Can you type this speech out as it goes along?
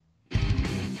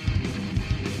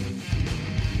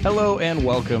Hello and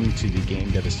welcome to the Game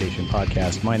Devastation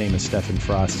Podcast. My name is Stefan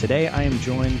Frost. Today I am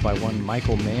joined by one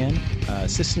Michael Mann,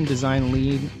 system design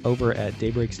lead over at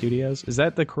Daybreak Studios. Is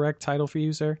that the correct title for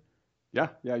you, sir? Yeah.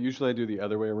 Usually I do the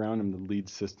other way around. I'm the lead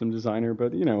system designer,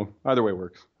 but either way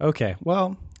works. Okay.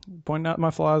 Well, pointing out my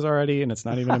flaws already, and it's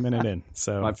not even a minute in.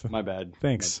 So my bad.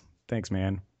 Thanks,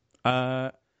 man.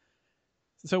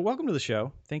 So welcome to the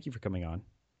show. Thank you for coming on.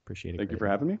 Appreciate it. Thank you for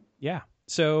having me. Yeah.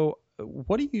 So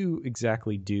what do you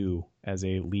exactly do as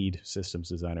a lead systems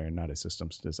designer and not a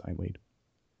systems design lead?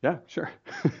 Yeah, sure.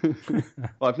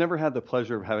 Well, I've never had the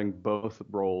pleasure of having both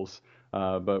roles,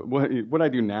 but what I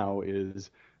do now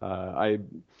is I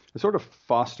sort of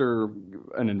foster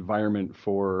an environment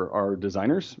for our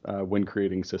designers when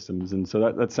creating systems, and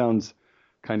so that sounds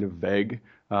kind of vague,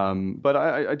 but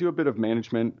I do a bit of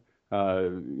management,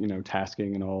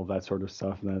 tasking and all of that sort of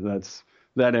stuff.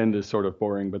 That end is sort of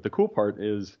boring, but the cool part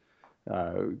is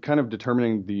kind of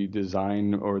determining the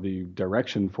design or the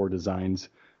direction for designs.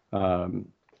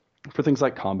 For things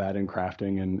like combat and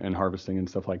crafting and harvesting and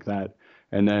stuff like that.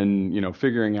 And then,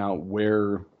 figuring out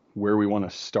where we want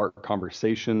to start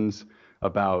conversations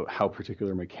about how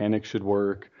particular mechanics should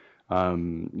work,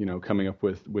 coming up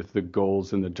with the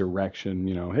goals and the direction,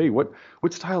 hey, what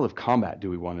style of combat do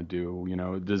we want to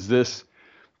do? Does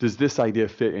this idea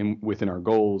fit in within our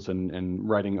goals, and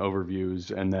writing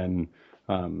overviews, and then,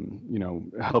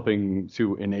 helping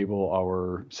to enable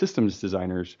our systems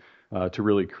designers to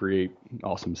really create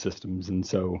awesome systems. And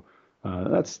so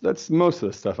that's most of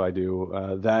the stuff I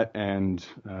do, that and,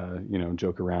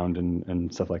 joke around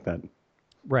and stuff like that.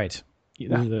 Right.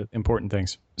 Those are the important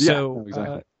things. Yeah, so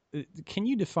exactly. Can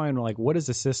you define what does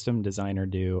a system designer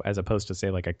do as opposed to say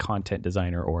like a content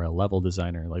designer or a level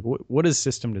designer? Like what does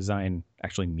system design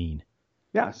actually mean?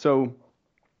 Yeah. So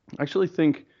I actually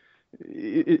think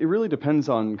it really depends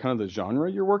on kind of the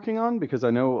genre you're working on, because I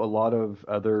know a lot of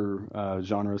other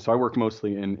genres. So I work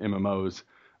mostly in MMOs.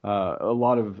 A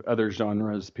lot of other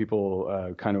genres,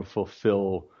 people kind of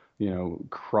fulfill,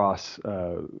 cross,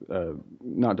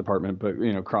 not department,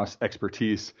 but, cross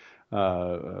expertise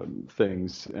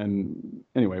things. And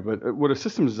anyway, but what a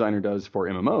systems designer does for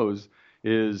MMOs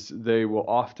is they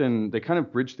kind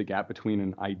of bridge the gap between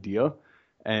an idea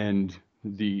and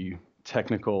the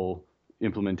technical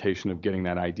implementation of getting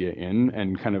that idea in,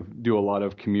 and kind of do a lot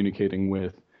of communicating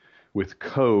with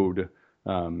code.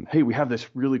 Hey, we have this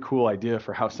really cool idea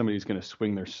for how somebody's going to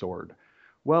swing their sword.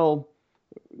 Well,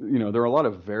 there are a lot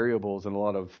of variables and a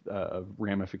lot of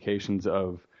ramifications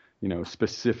of,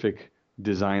 specific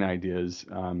design ideas.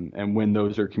 And when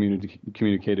those are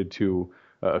communicated to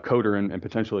a coder and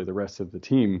potentially the rest of the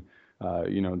team,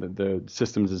 the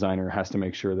systems designer has to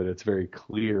make sure that it's very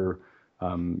clear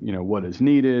what is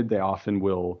needed. They often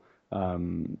will,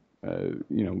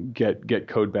 get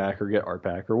code back or get art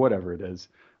back or whatever it is.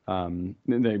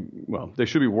 They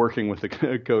should be working with the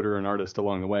coder and artist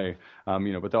along the way,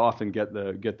 but they'll often get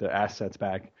the assets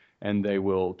back, and they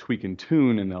will tweak and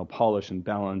tune, and they'll polish and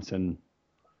balance and,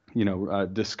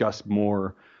 discuss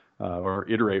more or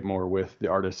iterate more with the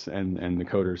artists and the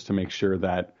coders to make sure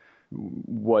that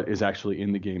what is actually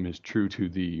in the game is true to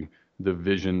the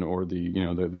vision or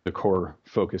the core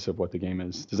focus of what the game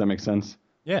is. Does that make sense?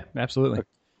 Yeah, absolutely. Okay,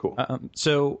 cool.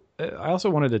 So I also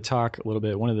wanted to talk a little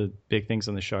bit. One of the big things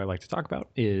on the show I like to talk about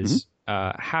is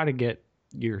how to get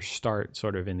your start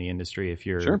sort of in the industry if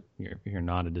you're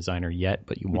not a designer yet,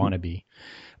 but you want to be.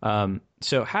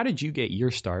 So how did you get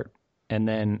your start? And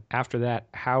then after that,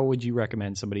 how would you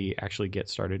recommend somebody actually get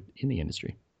started in the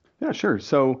industry? Yeah, sure.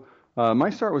 So my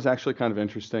start was actually kind of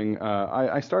interesting.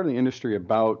 I started in the industry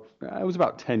about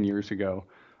 10 years ago.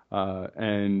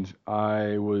 And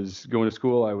I was going to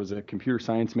school. I was a computer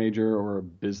science major or a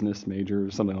business major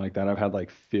or something like that. I've had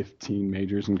like 15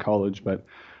 majors in college, but,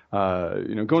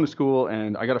 going to school,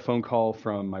 and I got a phone call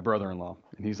from my brother-in-law,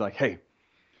 and he's like, "Hey,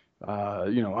 I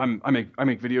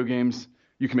make video games.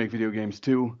 You can make video games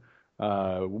too.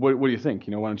 What do you think?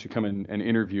 Why don't you come and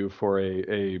interview for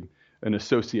an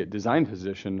associate design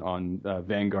position on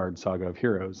Vanguard Saga of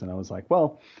Heroes?" And I was like,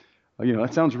 well,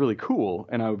 that sounds really cool,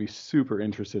 and I would be super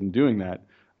interested in doing that,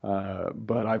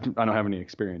 but I don't have any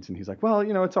experience. And he's like, well,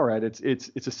 it's all right. It's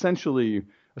essentially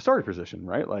a starter position,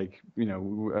 right? Like,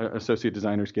 associate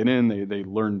designers get in, they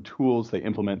learn tools, they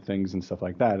implement things and stuff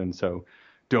like that, and so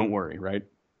don't worry, right?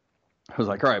 I was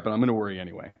like, all right, but I'm going to worry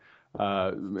anyway.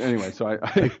 Anyway, so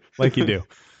I like you do.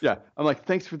 Yeah, I'm like,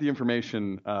 thanks for the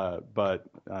information, but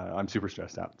I'm super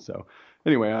stressed out. So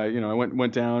anyway, I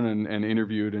went down and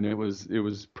interviewed, and it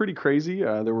was pretty crazy.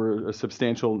 There were a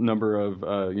substantial number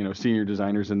of senior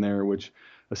designers in there, which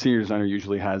a senior designer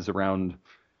usually has around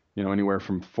anywhere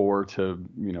from 4 to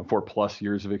 4+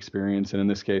 years of experience. And in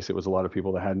this case, it was a lot of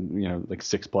people that had, like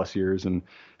 6+ years and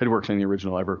had worked on the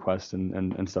original EverQuest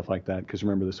and stuff like that. Because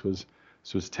remember, this was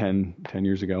 10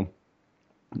 years ago.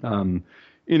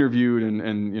 Interviewed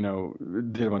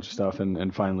and did a bunch of stuff,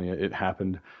 and finally it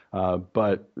happened.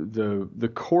 But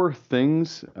the core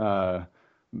things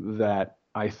that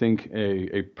I think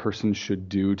a person should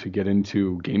do to get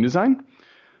into game design.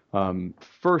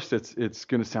 First, it's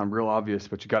going to sound real obvious,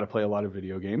 but you got to play a lot of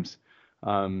video games.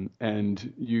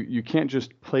 And you can't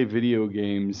just play video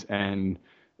games and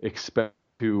expect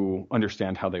to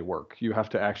understand how they work. You have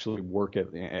to actually work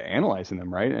at analyzing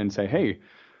them, right? And say, hey,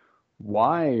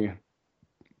 why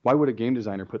would a game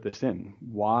designer put this in?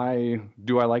 Why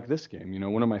do I like this game?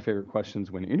 One of my favorite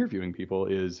questions when interviewing people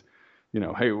is,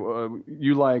 hey,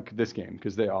 you like this game?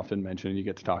 Because they often mention, you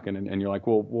get to talking, and you're like,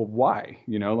 well, why?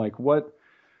 Like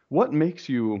what makes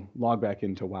you log back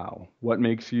into WoW? What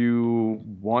makes you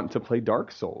want to play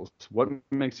Dark Souls? What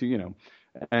makes you,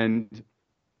 and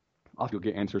often you'll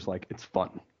get answers like, it's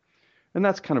fun. And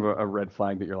that's kind of a red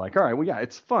flag that you're like, all right, well, yeah,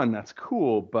 it's fun. That's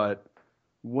cool. But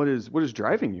what is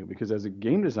driving you? Because as a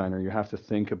game designer, you have to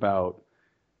think about,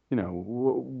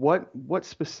 what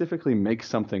specifically makes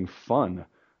something fun?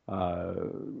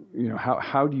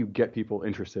 How do you get people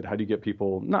interested? How do you get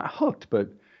people not hooked, but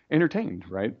entertained,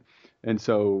 right? And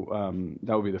so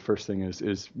that would be the first thing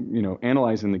is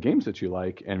analyzing the games that you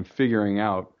like and figuring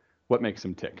out what makes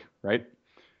them tick, right?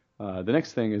 The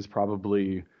next thing is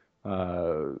probably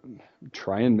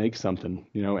try and make something,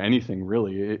 anything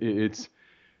really.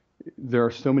 There are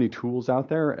so many tools out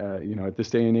there, at this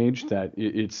day and age that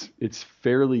it's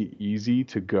fairly easy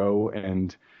to go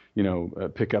and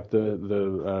pick up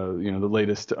the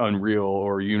latest Unreal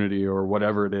or Unity or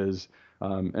whatever it is,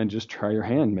 and just try your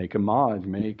hand, make a mod,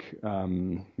 I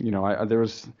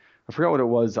forgot what it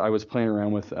was. I was playing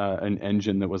around with an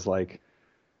engine that was like,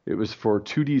 it was for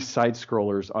 2D side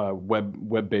scrollers,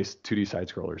 web-based 2D side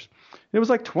scrollers. It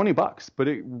was like $20, but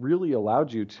it really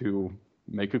allowed you to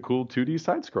make a cool 2D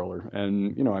side scroller.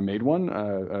 And, I made one,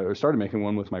 or started making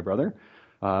one with my brother.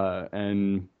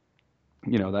 And,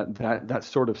 that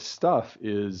sort of stuff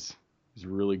is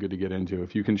really good to get into.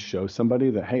 If you can show somebody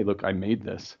that, hey, look, I made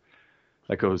this,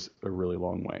 that goes a really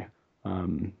long way.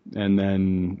 And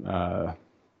then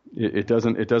it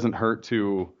doesn't hurt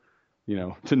to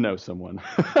know someone.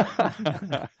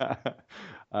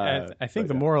 I think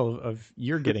the moral of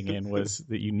your getting in was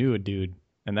that you knew a dude,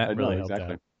 and that really helped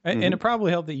out. And it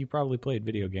probably helped that you probably played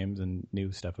video games and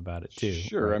knew stuff about it too.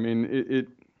 Sure. Right? I mean,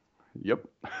 yep.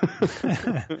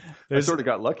 I sort of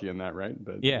got lucky in that, right?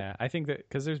 But yeah, I think that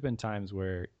because there's been times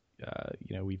where,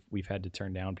 we've had to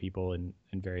turn down people in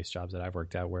various jobs that I've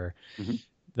worked at where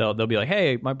they'll be like,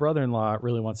 hey, my brother-in-law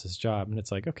really wants this job. And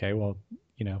it's like, okay, well,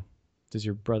 does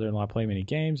your brother-in-law play many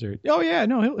games? Or, oh yeah,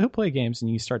 no, he'll play games. And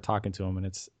you start talking to him,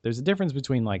 and there's a difference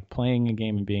between like playing a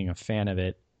game and being a fan of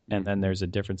it. And then there's a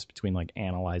difference between like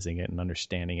analyzing it and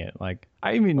understanding it. Like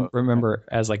I even remember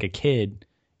as like a kid,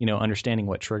 understanding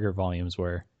what trigger volumes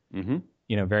were,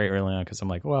 very early on. Cause I'm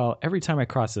like, well, every time I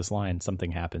cross this line,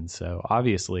 something happens. So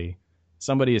obviously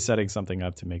somebody is setting something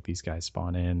up to make these guys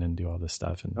spawn in and do all this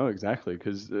stuff. And exactly.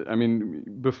 Cause I mean,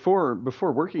 before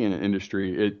working in an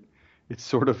industry, it's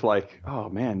sort of like, oh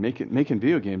man, making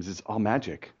video games is all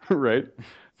magic, right?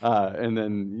 And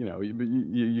then,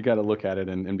 you got to look at it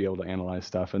and be able to analyze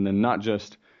stuff. And then not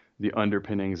just the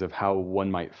underpinnings of how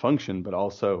one might function, but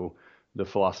also the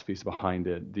philosophies behind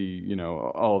it,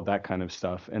 all of that kind of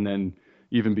stuff. And then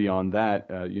even beyond that,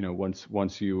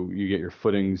 once you get your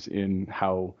footings in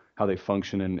how they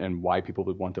function and why people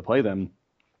would want to play them,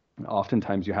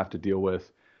 oftentimes you have to deal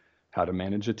with how to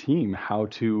manage a team, how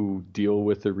to deal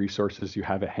with the resources you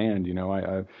have at hand.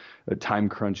 Time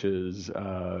crunches,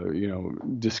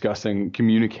 discussing,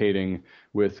 communicating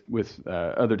with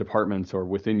other departments or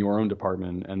within your own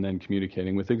department, and then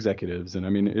communicating with executives. And I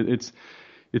mean,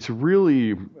 it's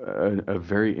really a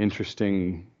very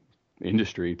interesting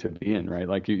industry to be in, right?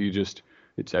 Like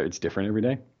it's different every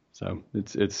day. So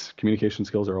it's communication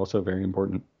skills are also very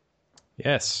important.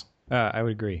 Yes, I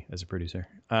would agree as a producer.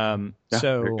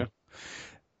 So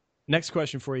next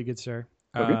question for you, good sir,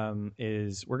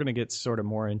 is we're going to get sort of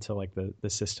more into like the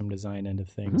system design end of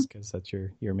things because that's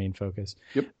your main focus.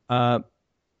 Yep.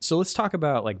 So let's talk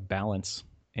about like balance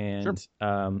and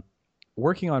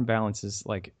working on balance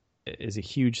is a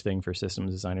huge thing for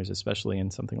systems designers, especially in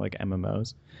something like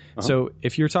MMOs. So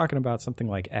if you're talking about something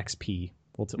like XP,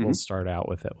 we'll start out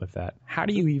with that. How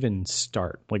do you even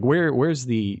start? Like where's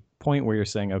the point where you're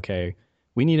saying, okay,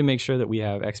 we need to make sure that we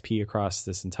have XP across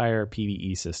this entire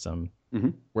PvE system.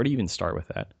 Where do you even start with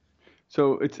that?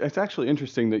 So it's actually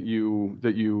interesting that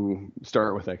you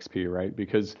start with XP, right?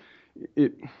 Because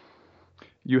it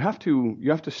you have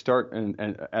to start and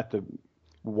at the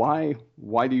why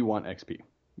do you want XP?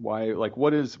 Why, like,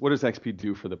 what does XP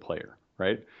do for the player,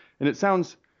 right? And it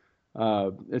sounds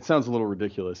a little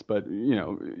ridiculous, but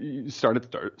you start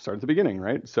at the beginning,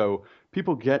 right? So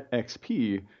people get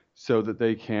XP so that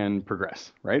they can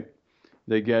progress, right?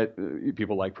 They get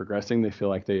people like progressing. They feel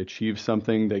like they achieve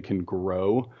something. They can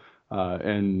grow,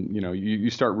 and you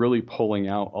start really pulling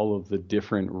out all of the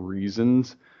different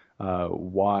reasons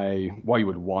why you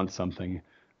would want something,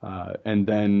 and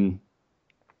then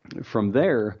from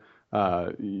there,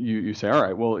 you say, all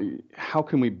right, well, how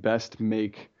can we best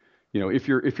make, if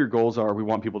your goals are, we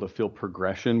want people to feel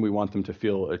progression, we want them to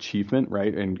feel achievement,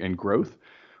 right, and growth.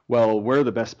 Well, where are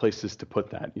the best places to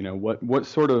put that? What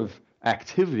sort of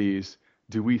activities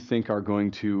do we think are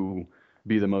going to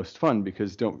be the most fun?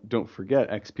 Because don't forget,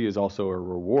 XP is also a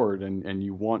reward, and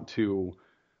you want to,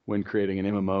 when creating an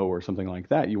MMO or something like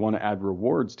that, you want to add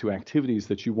rewards to activities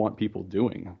that you want people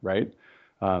doing, right?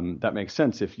 That makes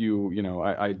sense. If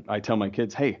I tell my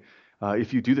kids, hey,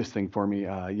 if you do this thing for me,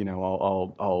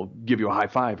 I'll give you a high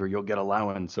five, or you'll get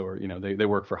allowance, or they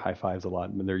work for high fives a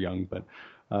lot when they're young, but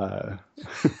uh,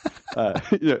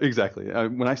 yeah, exactly.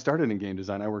 When I started in game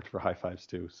design, I worked for high fives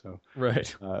too. So,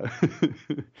 Right. uh,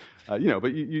 but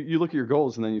you look at your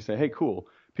goals and then you say, hey, cool.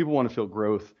 People want to feel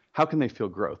growth. How can they feel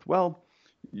growth? Well,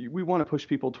 we want to push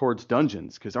people towards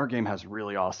dungeons because our game has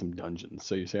really awesome dungeons.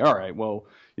 So you say, all right, well,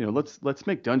 let's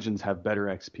make dungeons have better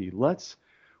XP.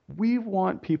 We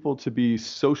want people to be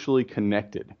socially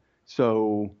connected.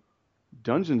 So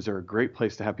dungeons are a great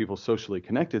place to have people socially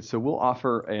connected. So we'll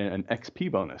offer an XP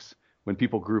bonus when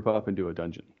people group up and do a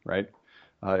dungeon, right?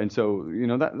 And so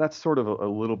that's sort of a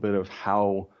little bit of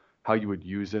how you would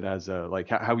use it as a, like,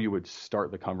 how you would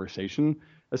start the conversation.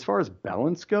 As far as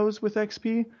balance goes with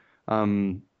XP,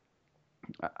 um,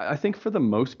 I think for the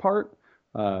most part,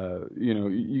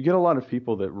 you get a lot of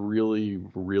people that really,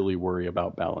 really worry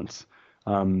about balance.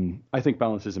 I think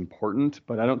balance is important,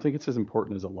 but I don't think it's as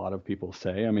important as a lot of people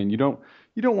say. I mean, you don't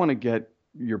want to get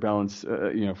your balance, for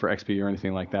XP or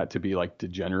anything like that to be like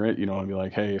degenerate. You don't want to be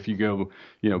like, hey, if you go,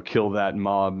 kill that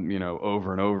mob,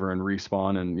 over and over and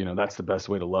respawn, and that's the best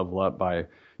way to level up by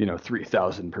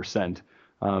 3,000%.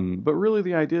 But really,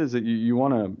 the idea is that you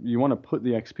want to put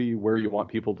the XP where you want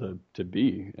people to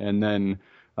be, and then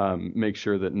make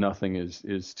sure that nothing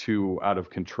is too out of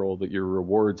control. That your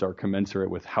rewards are commensurate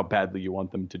with how badly you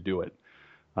want them to do it.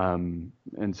 And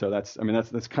so that's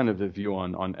kind of the view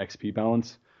on XP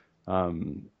balance.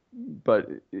 Um, but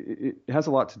it has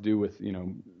a lot to do with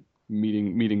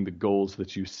meeting the goals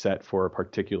that you set for a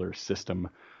particular system.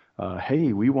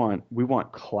 Hey, we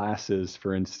want classes,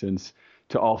 for instance,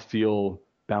 to all feel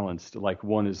balanced, like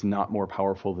one is not more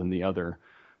powerful than the other.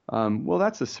 Well,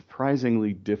 that's a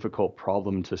surprisingly difficult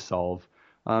problem to solve.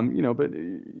 But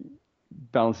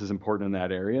balance is important in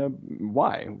that area.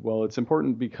 Why? Well, it's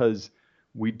important because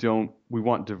we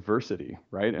want diversity,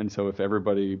 right? And so if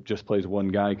everybody just plays one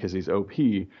guy because he's OP,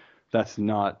 that's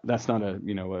not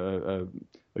a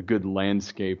good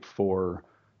landscape for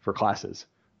classes.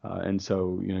 And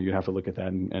so you have to look at that,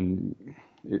 and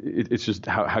it's just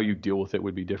how you deal with it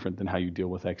would be different than how you deal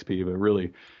with XP. But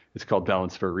really, it's called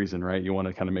balance for a reason, right? You want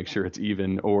to kind of make sure it's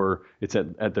even, or it's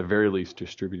at the very least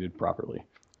distributed properly.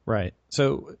 Right.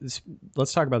 So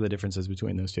let's talk about the differences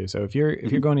between those two. So if you're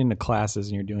going into classes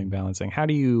and you're doing balancing, how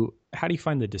do you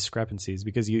find the discrepancies?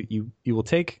 Because you will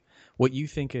take what you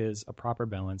think is a proper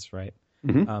balance, right?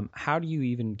 Mm-hmm. How do you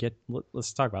even get?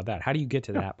 Let's talk about that. How do you get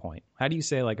to that point? How do you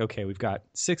say, like, okay, we've got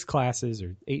 6 classes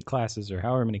or 8 classes or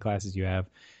however many classes you have?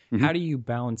 Mm-hmm. How do you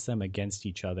balance them against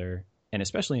each other? And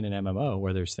especially in an MMO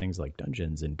where there's things like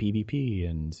dungeons and PvP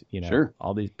and Sure.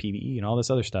 all these PvE and all this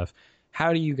other stuff.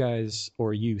 How do you guys,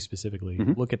 or you specifically,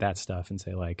 look at that stuff and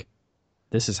say, like,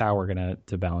 this is how we're gonna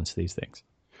to balance these things?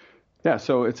 Yeah,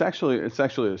 so it's actually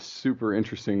a super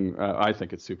interesting. I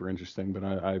think it's super interesting, but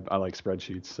I like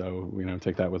spreadsheets, so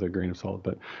take that with a grain of salt.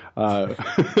 But uh,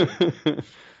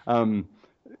 um,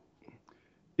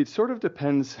 it sort of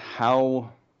depends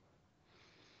how.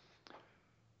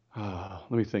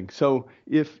 Let me think. So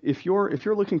if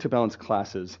you're looking to balance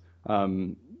classes,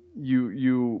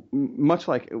 you much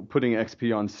like putting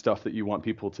XP on stuff that you want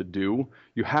people to do,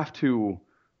 you have to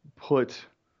put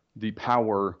the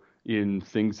power in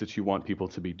things that you want people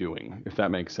to be doing, if that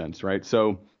makes sense, right?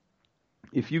 So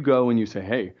if you go and you say,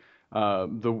 hey,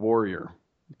 the warrior,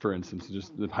 for instance,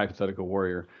 just the hypothetical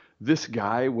warrior, this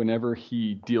guy, whenever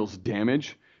he deals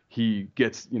damage, he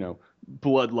gets,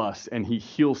 bloodlust and he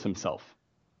heals himself,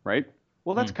 right?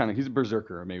 Well, that's kind of he's a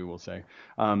berserker, maybe we'll say.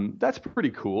 That's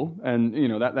pretty cool, and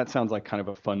that sounds like kind of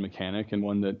a fun mechanic and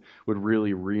one that would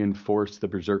really reinforce the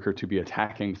berserker to be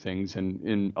attacking things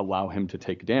and allow him to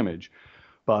take damage.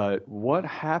 But what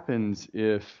happens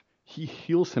if he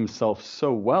heals himself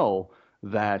so well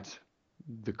that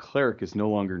the cleric is no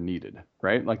longer needed,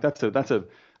 right? Like that's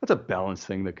a balance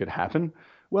thing that could happen.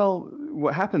 Well,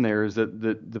 what happened there is that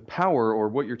the power or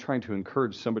what you're trying to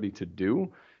encourage somebody to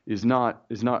do is not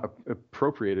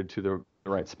appropriated to the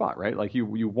right spot, right? Like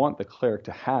you want the cleric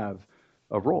to have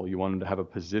a role. You want him to have a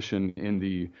position in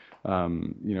the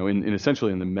in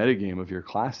essentially in the metagame of your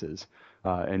classes.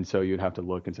 And so you'd have to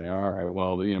look and say, all right,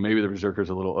 well, maybe the Berserker's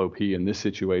a little OP in this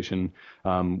situation.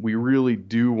 We really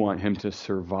do want him to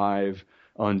survive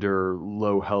under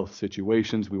low health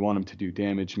situations. We want him to do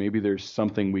damage. Maybe there's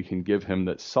something we can give him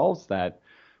that solves that,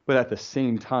 but at the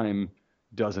same time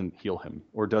doesn't heal him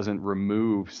or doesn't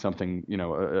remove something,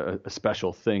 a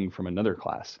special thing from another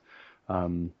class.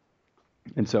 And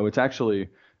so it's actually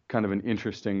kind of an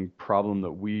interesting problem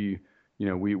that we've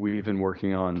been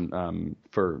working on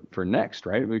for Next,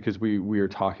 right? Because we are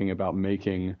talking about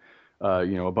making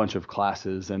a bunch of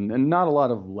classes and not a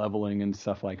lot of leveling and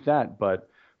stuff like that, but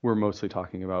we're mostly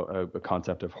talking about a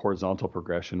concept of horizontal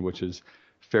progression, which is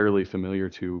fairly familiar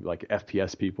to like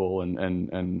FPS people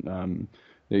and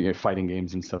fighting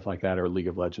games and stuff like that, or League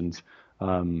of Legends.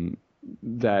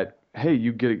 That hey,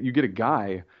 you get a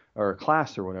guy or a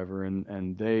class or whatever,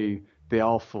 and they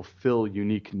all fulfill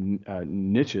unique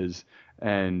niches,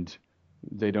 and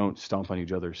they don't stomp on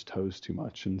each other's toes too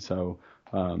much. And so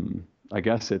I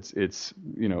guess it's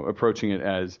approaching it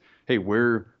as, hey,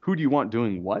 who do you want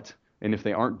doing what? And if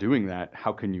they aren't doing that,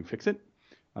 how can you fix it?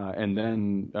 And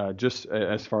then just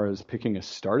as far as picking a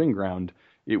starting ground,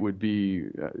 it would be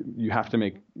you have to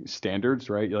make standards,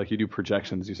 right? Like you do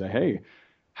projections. You say, hey,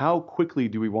 how quickly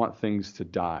do we want things to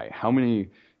die? How many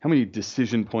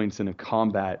decision points in a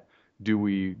combat do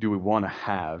we want to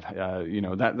have?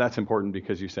 That's important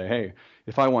because you say, hey,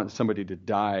 if I want somebody to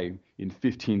die in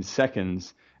 15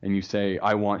 seconds, and you say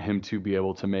I want him to be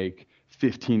able to make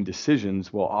 15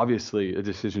 decisions, well, obviously a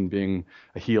decision being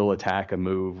a heal, attack, a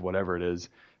move, whatever it is,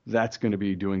 that's going to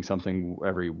be doing something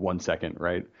every 1 second,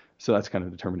 right? So that's kind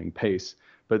of determining pace.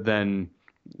 But then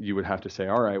you would have to say,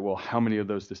 all right, well, how many of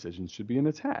those decisions should be an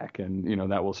attack?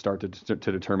 And that will start to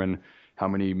determine how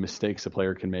many mistakes a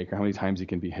player can make, or how many times he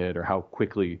can be hit, or how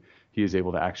quickly he is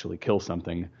able to actually kill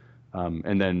something.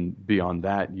 And then beyond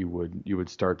that, you would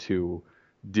start to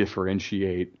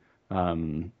differentiate.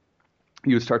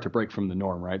 You would start to break from the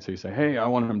norm, right? So you say, hey, I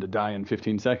want him to die in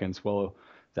 15 seconds. Well,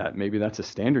 that's a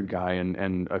standard guy,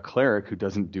 and a cleric who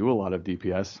doesn't do a lot of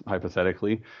DPS,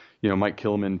 hypothetically, might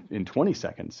kill him in 20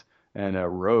 seconds, and a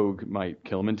rogue might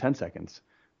kill him in 10 seconds.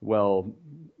 Well,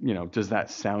 does that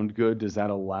sound good? Does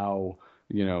that allow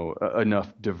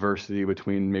enough diversity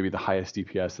between maybe the highest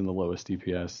DPS and the lowest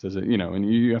DPS? Does it,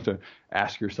 and you have to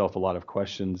ask yourself a lot of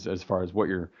questions as far as what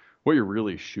you're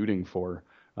really shooting for.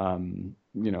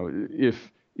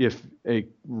 If a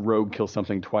rogue kills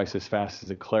something twice as fast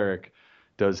as a cleric,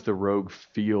 does the rogue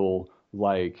feel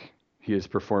like he is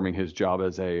performing his job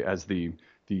as the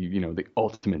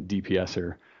ultimate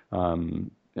DPSer?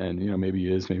 And maybe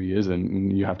he is, maybe he isn't.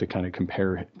 And you have to kind of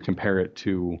compare it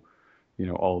to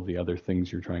all of the other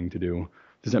things you're trying to do.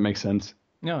 Does that make sense?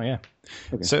 No, yeah.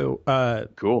 Okay. So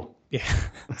cool. Yeah.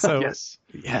 So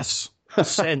yes.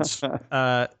 Sense.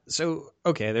 So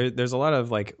okay, there's a lot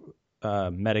of like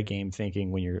metagame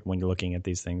thinking when you're looking at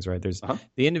these things, right? There's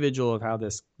the individual of how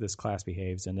this class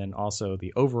behaves, and then also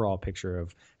the overall picture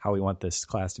of how we want this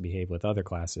class to behave with other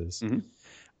classes.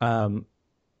 Mm-hmm.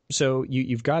 So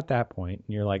you've got that point,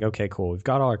 and you're like, okay, cool. We've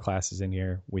got all our classes in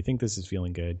here. We think this is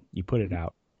feeling good. You put it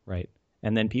out, right?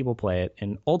 And then people play it,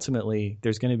 and ultimately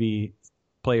there's going to be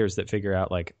players that figure out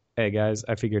like, hey guys,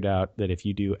 I figured out that if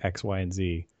you do X, Y, and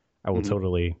Z, I will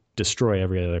totally destroy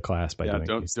every other class by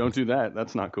doing these don't do that.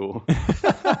 That's not cool.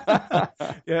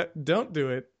 Yeah, don't do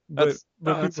it. That's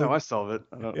people, how I solve it.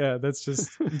 Yeah, that's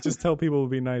just tell people to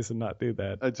be nice and not do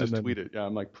that. I just tweet it. Yeah,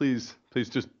 I'm like, please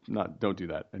just don't do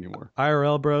that anymore.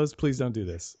 IRL bros, please don't do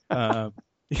this.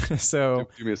 So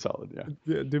do me a solid,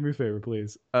 yeah. Do me a favor,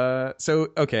 please. So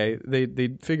okay,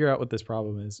 they figure out what this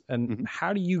problem is, and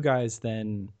how do you guys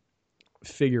then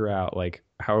figure out like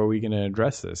how are we going to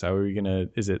address this? How are we going to?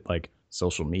 Is it like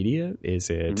social media?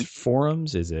 Is it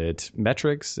forums? Is it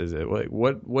metrics? Is it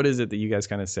what is it that you guys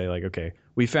kind of say like, okay,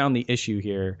 we found the issue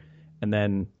here, and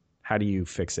then how do you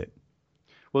fix it?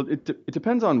 Well, it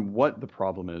depends on what the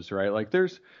problem is, right? Like there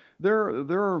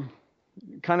are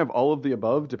kind of all of the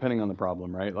above depending on the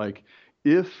problem, right? Like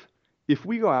if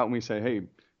we go out and we say, hey,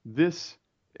 this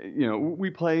we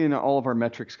play and all of our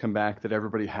metrics come back that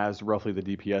everybody has roughly the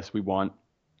DPS we want.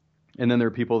 And then there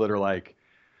are people that are like,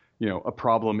 a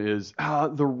problem is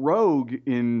the rogue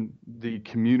in the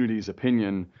community's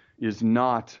opinion is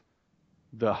not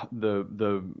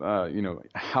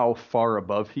how far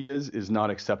above he is not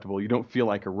acceptable. You don't feel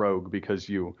like a rogue because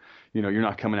you're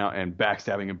not coming out and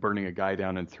backstabbing and burning a guy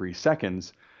down in 3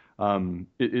 seconds.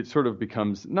 It sort of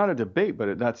becomes not a debate,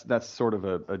 but that's sort of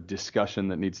a discussion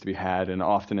that needs to be had, and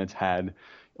often it's had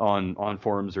on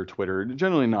forums or Twitter.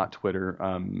 Generally not Twitter,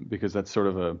 because that's sort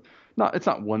of it's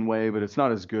not one way, but it's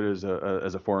not as good as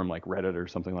a forum like Reddit or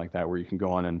something like that, where you can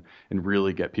go on and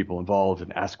really get people involved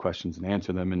and ask questions and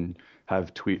answer them and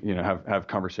have have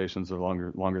conversations that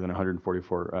are longer than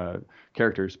 144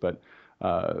 characters. But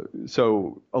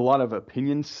so a lot of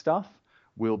opinion stuff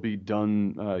will be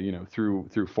done,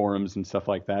 through forums and stuff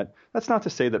like that. That's not to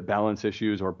say that balance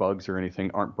issues or bugs or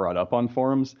anything aren't brought up on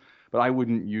forums, but I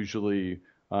wouldn't usually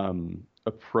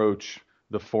approach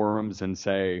the forums and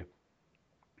say,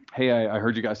 hey, I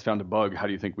heard you guys found a bug. How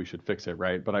do you think we should fix it,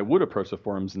 right? But I would approach the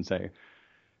forums and say,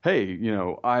 hey,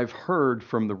 I've heard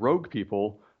from the rogue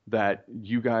people that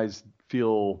you guys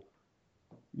feel,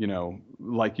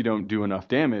 like you don't do enough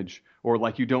damage, or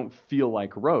like you don't feel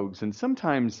like rogues. And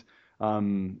sometimes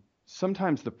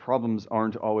the problems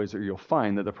aren't always, or you'll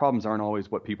find that the problems aren't always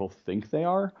what people think they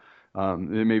are.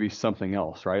 It may be something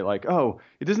else, right? Like, oh,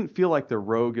 it doesn't feel like the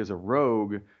rogue is a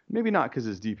rogue. Maybe not because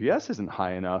his DPS isn't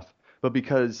high enough, but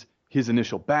because his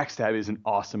initial backstab isn't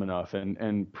awesome enough.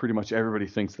 And pretty much everybody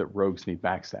thinks that rogues need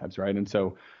backstabs, right? And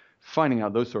so finding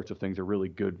out those sorts of things are really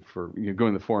good for,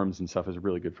 going to the forums and stuff is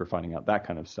really good for finding out that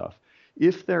kind of stuff.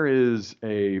 If there is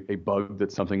a bug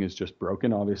that something is just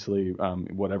broken, obviously,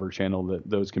 whatever channel that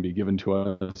those can be given to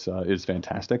us is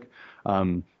fantastic.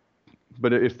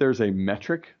 But if there's a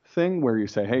metric thing where you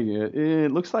say, hey,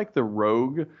 it looks like the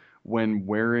rogue, when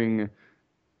wearing,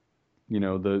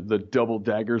 the double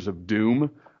daggers of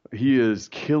doom, he is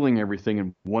killing everything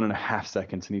in 1.5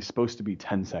 seconds, and he's supposed to be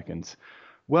 10 seconds.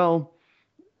 Well,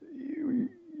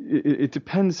 it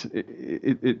depends.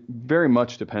 It very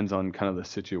much depends on kind of the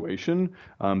situation.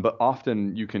 But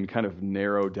often you can kind of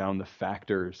narrow down the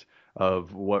factors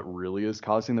of what really is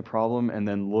causing the problem, and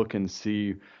then look and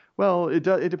see, well,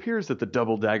 it appears that the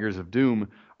double daggers of doom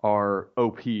are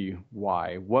OP.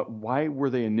 Why? Why were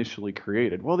they initially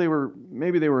created? Well, they were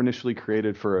initially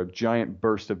created for a giant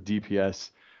burst of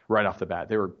DPS right off the bat.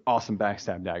 They were awesome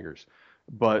backstab daggers,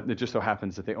 but it just so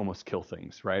happens that they almost kill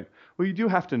things, right? Well, you do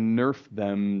have to nerf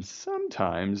them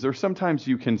sometimes. Or sometimes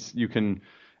you can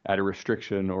add a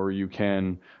restriction, or you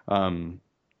can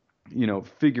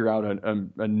figure out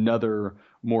another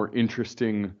more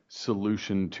interesting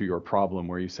solution to your problem,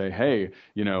 where you say, hey,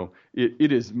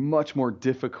 it is much more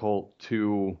difficult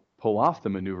to pull off the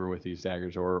maneuver with these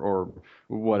daggers, or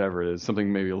whatever it is,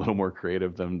 something maybe a little more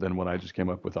creative than what I just came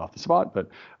up with off the spot. But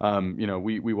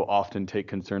we will often take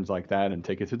concerns like that and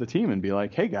take it to the team and be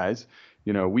like, hey guys,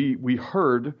 we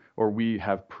heard, or we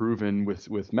have proven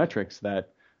with metrics that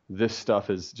this stuff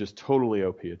is just totally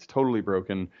OP. It's totally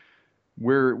broken.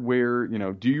 Where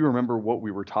do you remember what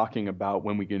we were talking about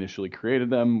when we initially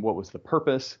created them? What was the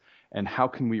purpose, and how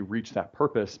can we reach that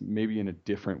purpose maybe in a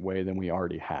different way than we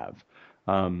already have?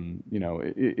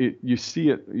 You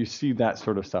see that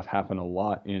sort of stuff happen a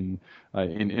lot in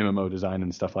MMO design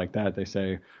and stuff like that. They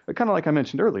say, kind of like I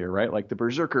mentioned earlier, right? Like the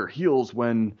Berserker heals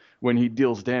when he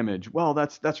deals damage. Well,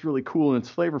 that's really cool and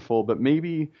it's flavorful, but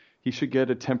maybe he should get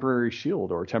a temporary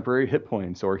shield or temporary hit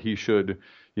points, or he should,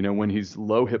 when he's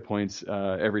low hit points,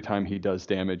 every time he does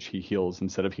damage, he heals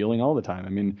instead of healing all the time. I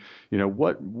mean,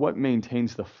 what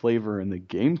maintains the flavor and the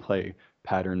gameplay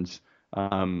patterns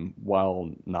while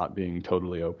not being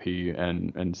totally OP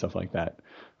and stuff like that.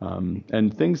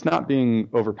 And things not being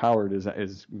overpowered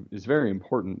is very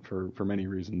important for many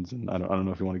reasons. And I don't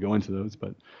know if you want to go into those,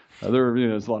 but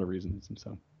there's a lot of reasons. And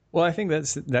so. Well, I think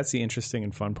that's the interesting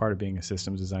and fun part of being a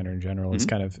systems designer in general.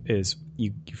 Mm-hmm. is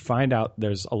you find out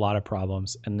there's a lot of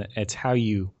problems, and it's how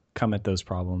you come at those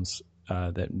problems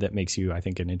that makes you, I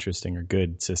think, an interesting or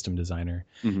good system designer.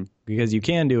 Mm-hmm. Because you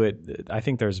can do it. I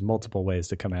think there's multiple ways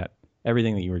to come at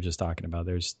everything that you were just talking about.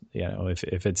 There's,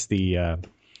 if it's the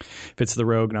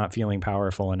rogue not feeling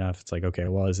powerful enough, it's like, okay,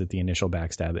 well, is it the initial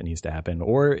backstab that needs to happen,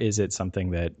 or is it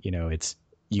something that it's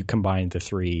you combine the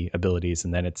 3 abilities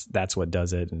and then that's what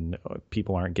does it, and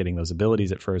people aren't getting those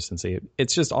abilities at first, and say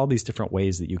it's just all these different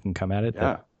ways that you can come at it. Yeah.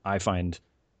 That I find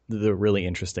the really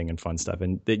interesting and fun stuff,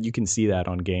 and that you can see that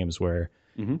on games where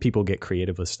mm-hmm. people get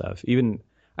creative with stuff. Even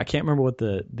I can't remember what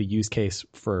the use case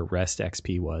for Rest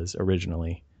XP was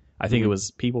originally. I think mm-hmm. it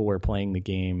was people were playing the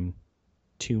game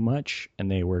too much,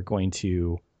 and they were going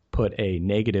to put a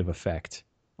negative effect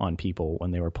on people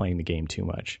when they were playing the game too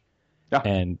much. Yeah.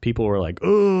 And people were like,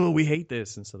 oh, we hate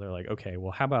this. And so they're like, okay,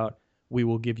 well, how about we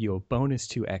will give you a bonus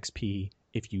to XP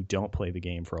if you don't play the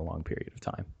game for a long period of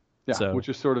time. Yeah, so, which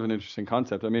is sort of an interesting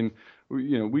concept. I mean,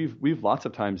 we've lots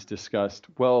of times discussed,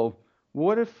 well,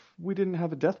 what if we didn't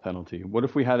have a death penalty? What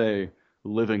if we had a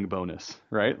living bonus,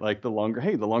 right? Like the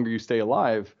longer you stay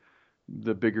alive,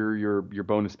 the bigger your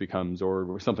bonus becomes,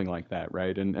 or something like that,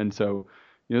 right? And so,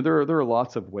 there are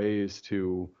lots of ways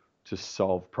to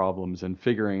solve problems, and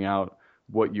figuring out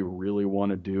what you really want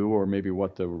to do, or maybe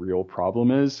what the real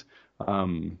problem is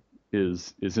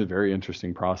a very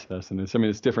interesting process. And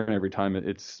it's different every time.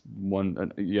 It's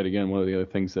yet again one of the other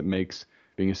things that makes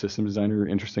being a system designer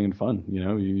interesting and fun.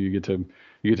 You get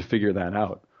to figure that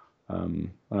out.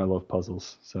 And I love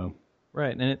puzzles. So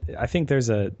right, and I think there's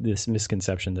this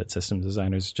misconception that system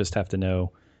designers just have to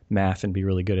know math and be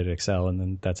really good at Excel, and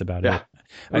then that's about it.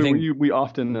 I think we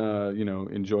often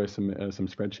enjoy some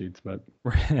spreadsheets, but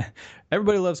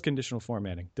everybody loves conditional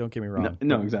formatting. Don't get me wrong.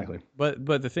 No, exactly. But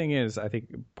the thing is, I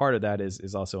think part of that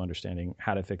is also understanding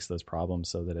how to fix those problems,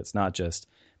 so that it's not just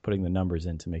putting the numbers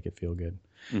in to make it feel good.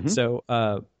 Mm-hmm. So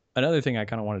another thing I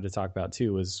kind of wanted to talk about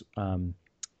too was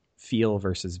feel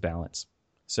versus balance.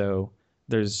 So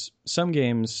there's some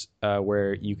games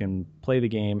where you can play the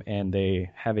game and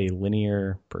they have a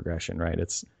linear progression, right?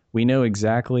 We know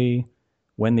exactly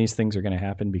when these things are going to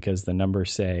happen because the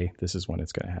numbers say this is when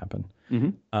it's going to happen. Mm-hmm.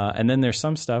 And then there's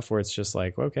some stuff where it's just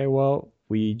like, okay, well,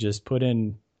 we just put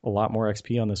in a lot more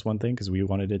XP on this one thing because we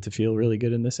wanted it to feel really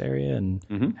good in this area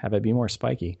and have it be more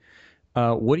spiky.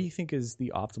 What do you think is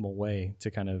the optimal way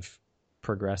to kind of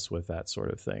progress with that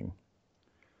sort of thing?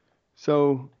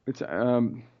 So it's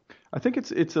I think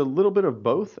it's a little bit of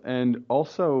both, and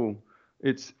also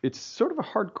it's sort of a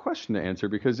hard question to answer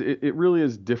because it really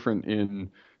is different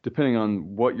depending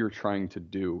on what you're trying to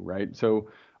do, right?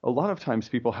 So a lot of times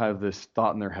people have this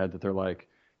thought in their head that they're like,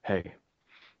 hey,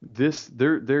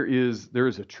 there is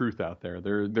a truth out there.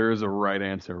 There is a right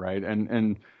answer, right?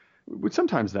 And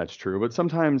sometimes that's true, but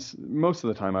sometimes, most of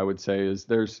the time, I would say is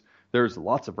there's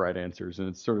lots of right answers, and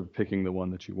it's sort of picking the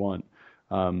one that you want.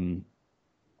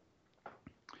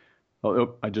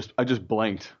 I just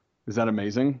blanked. Is that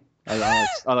amazing?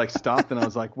 I stopped and I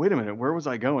was like, wait a minute, where was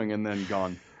I going? And then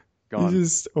gone.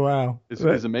 Wow. It's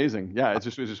amazing. Yeah, it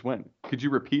just went. Could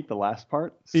you repeat the last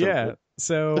part?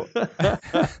 So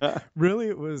really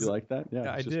it was. You like that?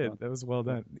 Yeah, I did. Fun. That was well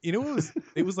done.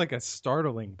 It was like a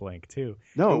startling blank too.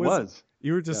 No, it was.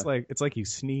 You were just like, it's like you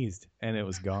sneezed and it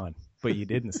was gone, but you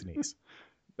didn't sneeze.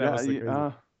 That was crazy.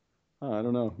 I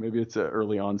don't know. Maybe it's an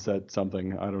early onset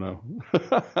something. I don't know.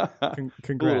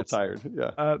 Congrats. A little tired.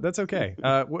 Yeah. That's okay.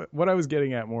 What I was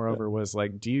getting at, moreover, was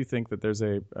like, do you think that there's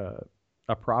a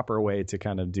proper way to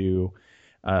kind of do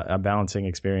a balancing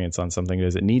experience on something?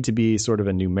 Does it need to be sort of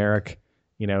a numeric,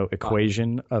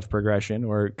 equation of progression,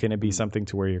 or can it be something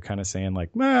to where you're kind of saying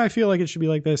like, I feel like it should be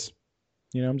like this?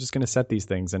 I'm just going to set these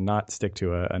things and not stick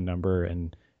to a number,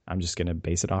 and I'm just going to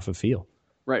base it off of feel.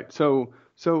 Right. So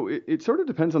it sort of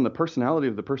depends on the personality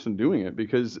of the person doing it,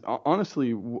 because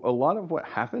honestly, a lot of what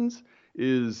happens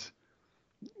is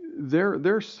there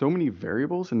are so many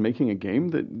variables in making a game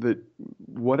that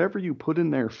whatever you put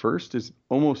in there first is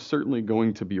almost certainly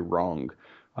going to be wrong.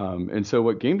 And so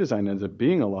what game design ends up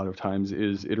being a lot of times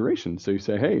is iteration. So you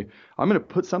say, hey, I'm going to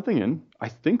put something in. I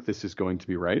think this is going to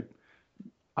be right.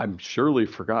 I'm surely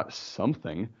forgot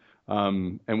something.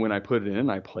 And when I put it in,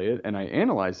 I play it and I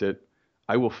analyze it,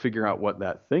 I will figure out what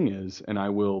that thing is, and I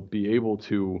will be able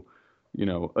to,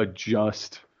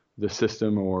 adjust the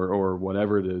system or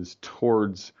whatever it is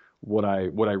towards what I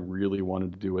really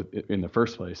wanted to do with it in the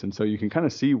first place. And so you can kind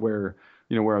of see where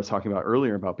I was talking about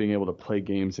earlier about being able to play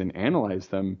games and analyze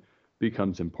them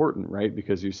becomes important, right?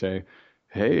 Because you say,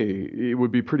 hey, it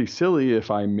would be pretty silly if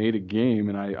I made a game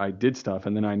and I did stuff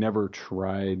and then I never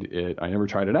tried it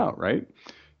out, right?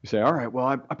 You say, all right, well,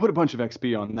 I put a bunch of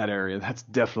XP on that area. That's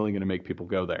definitely going to make people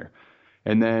go there.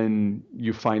 And then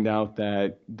you find out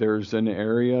that there's an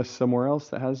area somewhere else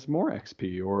that has more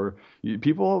XP, or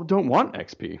people don't want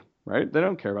XP, right? They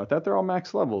don't care about that. They're all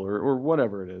max level or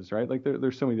whatever it is, right? Like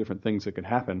there's so many different things that could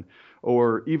happen.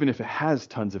 Or even if it has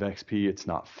tons of XP, it's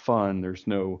not fun. There's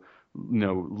no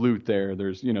loot there.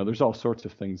 There's all sorts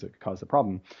of things that could cause the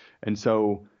problem. And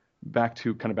so back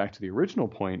to the original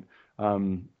point,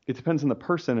 it depends on the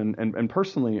person, and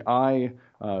personally, I,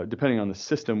 depending on the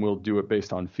system, will do it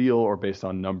based on feel or based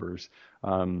on numbers.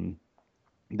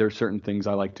 There are certain things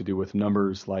I like to do with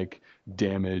numbers, like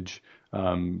damage,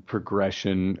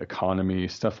 progression, economy,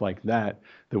 stuff like that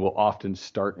will often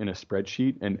start in a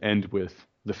spreadsheet and end with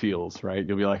the feels, right?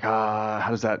 You'll be like, how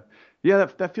does that? Yeah,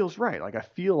 that feels right. Like I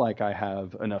feel like I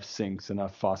have enough sinks,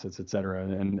 enough faucets, et cetera,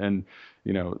 and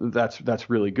that's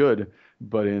really good.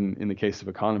 But in the case of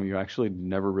economy, you actually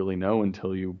never really know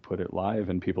until you put it live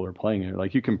and people are playing it.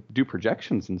 Like you can do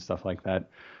projections and stuff like that,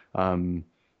 um,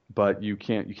 but you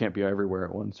can't be everywhere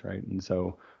at once, right? And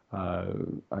so uh,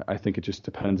 I think it just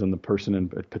depends on the person and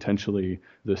potentially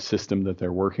the system that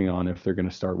they're working on if they're going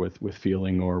to start with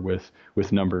feeling or with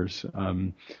numbers.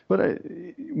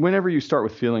 Whenever you start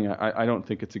with feeling, I don't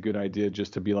think it's a good idea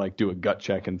just to be like do a gut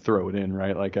check and throw it in,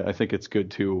 right? Like I think it's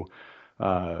good to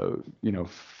uh, you know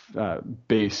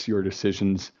base your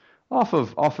decisions off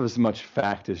of as much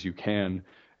fact as you can,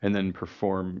 and then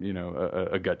perform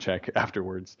a gut check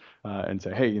afterwards and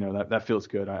say, hey, that feels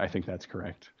good. I think that's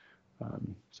correct.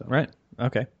 So. Right.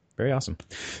 Okay. Very awesome.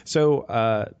 So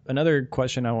another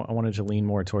question I wanted to lean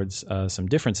more towards some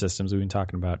different systems. We've been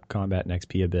talking about combat and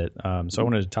XP a bit. So I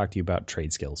wanted to talk to you about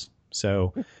trade skills.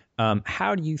 So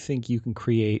how do you think you can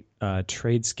create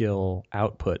trade skill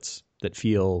outputs that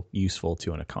feel useful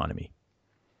to an economy?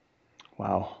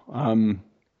 Wow.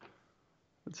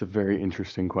 That's a very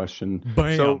interesting question. So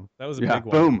Bam. That was a yeah, big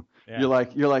one. boom. Yeah.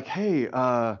 You're like, hey,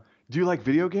 do you like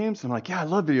video games? I'm like, yeah, I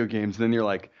love video games. And then you're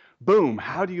like, boom,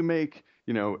 how do you make,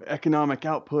 economic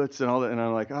outputs and all that? And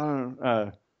I'm like, oh,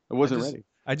 I I wasn't just ready.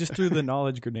 I just threw the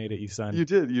knowledge grenade at you, son. You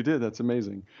did. That's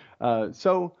amazing.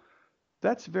 So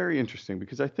that's very interesting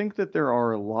because I think that there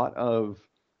are a lot of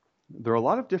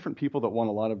different people that want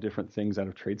a lot of different things out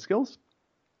of trade skills.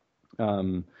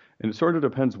 And it sort of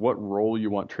depends what role you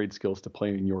want trade skills to play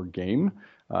in your game.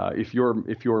 If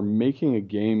you're making a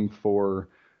game for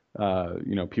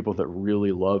people that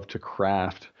really love to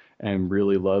craft and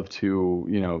really love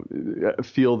to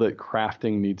feel that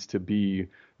crafting needs to be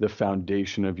the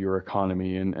foundation of your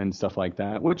economy and stuff like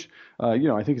that, which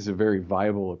I think is a very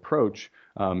viable approach.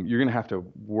 You're going to have to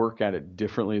work at it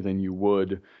differently than you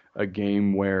would a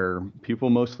game where people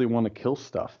mostly want to kill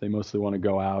stuff. They mostly want to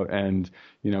go out and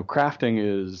crafting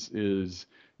is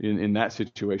in that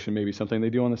situation maybe something they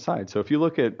do on the side. So if you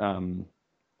look at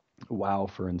WoW,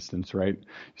 for instance, right?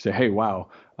 You say, hey,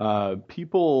 WoW,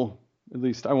 people, at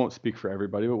least I won't speak for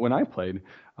everybody, but when I played,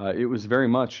 it was very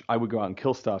much I would go out and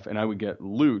kill stuff and I would get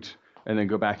loot and then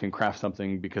go back and craft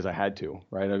something because I had to,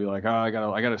 right? I'd be like, oh, I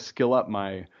gotta skill up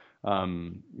my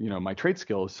trade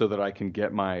skills so that I can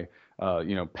get my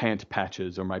pant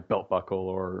patches or my belt buckle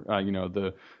or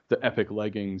the epic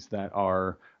leggings that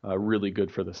are really good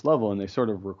for this level, and they sort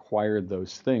of required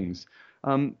those things.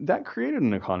 That created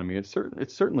an economy. It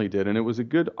certainly did, and it was a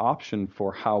good option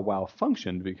for how WoW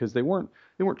functioned because they weren't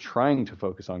trying to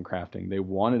focus on crafting. They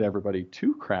wanted everybody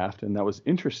to craft, and that was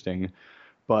interesting,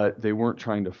 but they weren't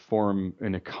trying to form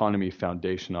an economy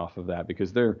foundation off of that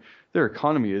because their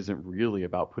economy isn't really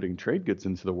about putting trade goods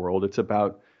into the world. It's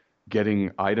about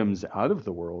getting items out of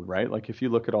the world, right? Like if you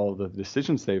look at all of the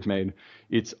decisions they've made,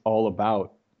 it's all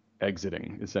about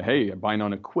exiting. It's a hey, bind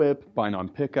on equip, bind on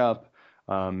pickup.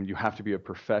 You have to be a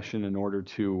profession in order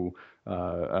to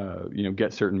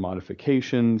get certain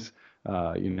modifications.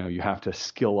 You have to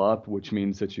skill up, which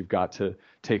means that you've got to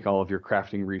take all of your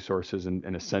crafting resources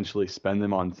and essentially spend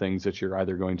them on things that you're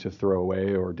either going to throw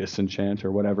away or disenchant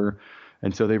or whatever.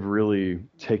 And so they've really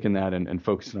taken that and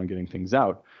focused on getting things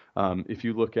out. If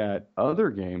you look at other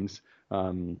games,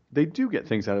 they do get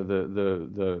things out of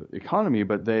the economy,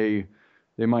 but they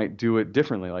might do it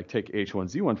differently. Like take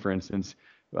H1Z1 for instance.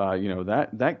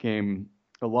 That game,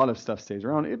 a lot of stuff stays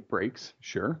around. It breaks,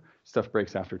 sure. Stuff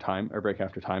breaks after time or break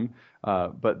after time,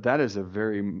 but that is a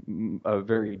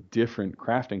very different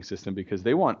crafting system because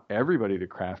they want everybody to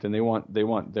craft and they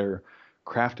want their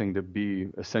crafting to be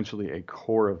essentially a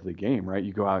core of the game, right?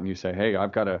 You go out and you say, hey,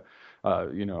 I've got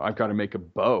to make a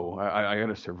bow. I got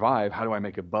to survive. How do I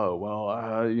make a bow? Well,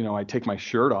 I take my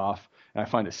shirt off and I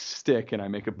find a stick and I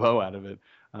make a bow out of it.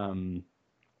 And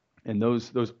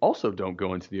those also don't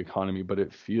go into the economy, but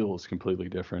it feels completely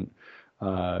different.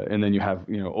 And then you have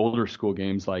older school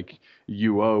games like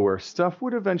UO where stuff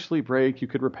would eventually break, you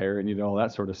could repair it, and all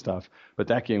that sort of stuff. But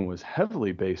that game was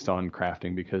heavily based on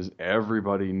crafting because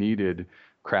everybody needed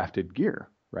crafted gear,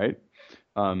 right?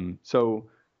 So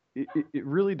it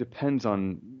really depends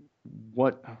on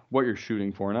what you're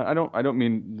shooting for, and I don't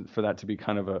mean for that to be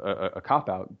kind of a cop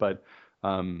out, but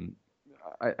um,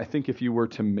 I think if you were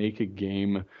to make a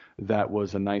game that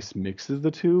was a nice mix of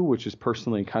the two, which is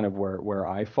personally kind of where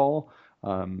I fall,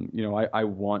 I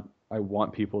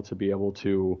want people to be able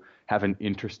to have an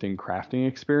interesting crafting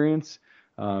experience,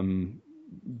 um,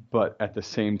 but at the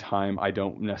same time, I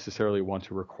don't necessarily want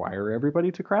to require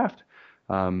everybody to craft.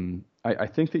 I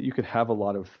think that you could have a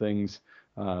lot of things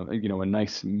a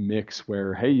nice mix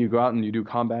where, hey, you go out and you do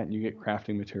combat and you get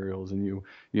crafting materials and you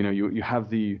have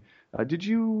the. Did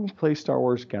you play Star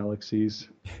Wars Galaxies?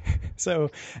 So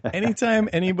anytime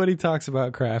anybody talks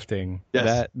about crafting,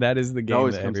 Yes, that is the it game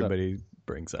always that comes up. everybody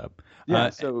brings up.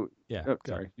 Yeah. So, Yeah, oh, go ahead.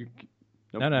 sorry.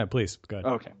 Nope. No, please go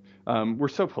ahead. Okay. We're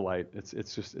so polite. It's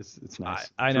just it's nice.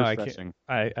 I It's know I can't. refreshing.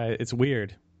 It's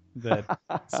weird that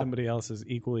somebody else is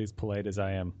equally as polite as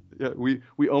I am. Yeah,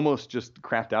 we almost just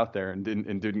crapped out there and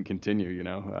didn't continue. We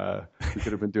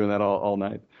could have been doing that all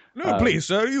night. No, please,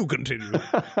 sir, you continue.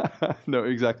 No,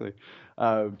 exactly.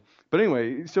 But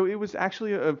anyway, so it was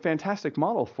actually a fantastic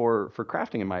model for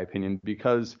crafting, in my opinion,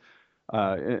 because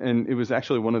and it was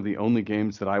actually one of the only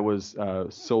games that I was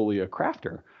solely a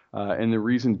crafter. And the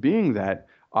reason being that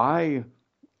I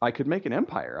could make an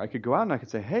empire. I could go out and I could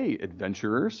say, hey,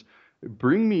 adventurers,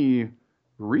 bring me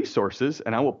resources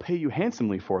and I will pay you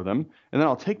handsomely for them. And then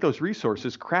I'll take those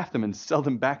resources, craft them, and sell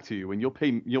them back to you, and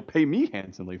you'll pay me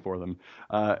handsomely for them.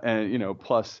 And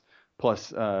plus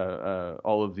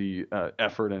all of the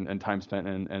effort and time spent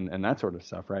and that sort of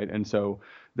stuff, right? And so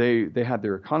they had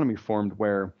their economy formed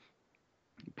where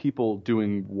people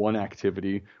doing one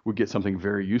activity would get something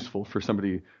very useful for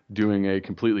somebody doing a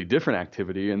completely different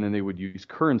activity, and then they would use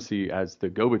currency as the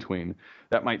go-between.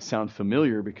 That might sound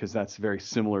familiar because that's very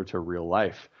similar to real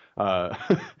life.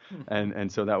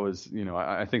 And so that was,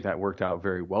 I think that worked out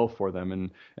very well for them,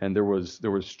 and there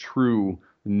was true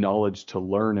knowledge to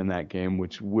learn in that game,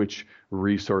 which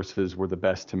resources were the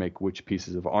best to make which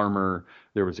pieces of armor.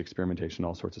 There was experimentation,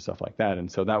 all sorts of stuff like that.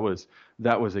 And so that was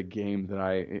a game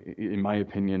that in my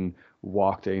opinion,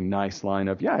 walked a nice line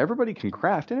of, yeah, everybody can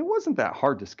craft, and it wasn't that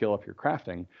hard to skill up your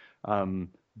crafting.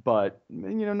 But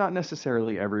not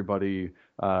necessarily everybody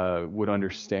would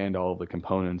understand all of the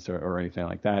components or anything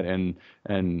like that. And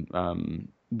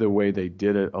the way they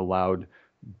did it allowed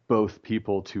both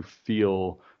people to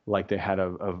feel like they had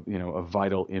a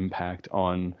vital impact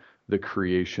on the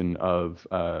creation of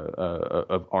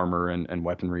armor and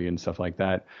weaponry and stuff like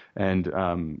that. And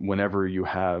whenever you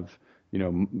have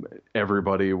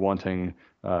everybody wanting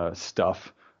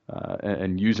stuff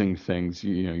and using things,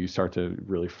 you start to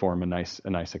really form a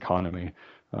nice economy.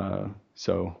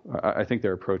 So I think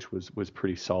their approach was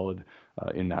pretty solid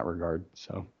in that regard.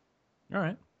 So, all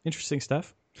right, interesting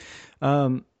stuff.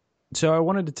 So I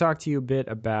wanted to talk to you a bit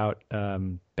about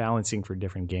balancing for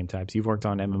different game types. You've worked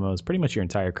on MMOs pretty much your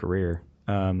entire career.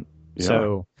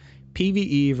 So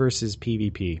PvE versus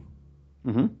PvP.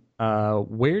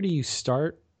 Mm-hmm. Where do you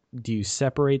start? Do you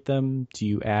separate them? Do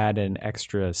you add an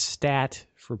extra stat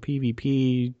for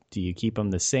PvP? Do you keep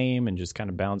them the same and just kind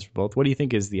of balance for both? What do you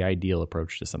think is the ideal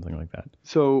approach to something like that?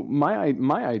 So my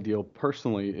ideal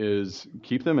personally is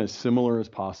keep them as similar as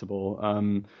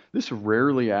possible. This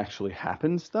rarely actually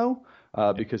happens though,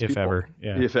 because if ever,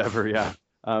 yeah.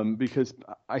 Because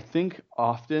I think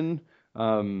often.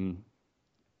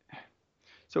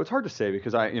 So it's hard to say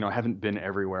because I haven't been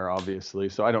everywhere, obviously,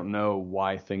 so I don't know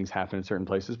why things happen in certain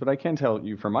places. But I can tell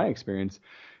you from my experience,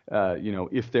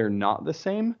 if they're not the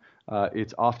same,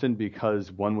 it's often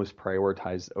because one was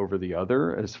prioritized over the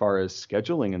other as far as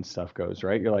scheduling and stuff goes,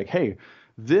 right? You're like, hey,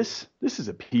 this is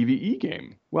a PvE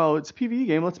game. Well, it's a PvE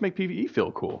game. Let's make PvE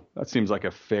feel cool. That seems like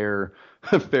a fair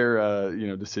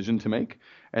decision to make.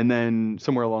 And then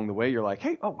somewhere along the way, you're like,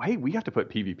 hey, we have to put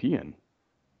PvP in.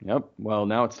 Yep. Well,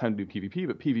 now it's time to do PvP,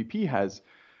 but PvP has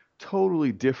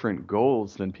totally different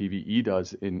goals than PvE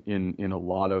does in a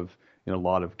lot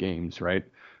of games, right?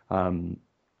 And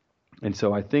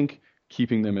so I think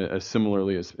keeping them as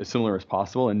similar as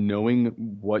possible and knowing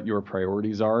what your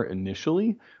priorities are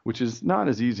initially, which is not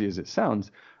as easy as it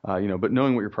sounds, but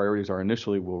knowing what your priorities are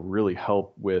initially will really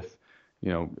help with,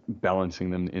 balancing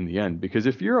them in the end. Because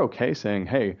if you're okay saying,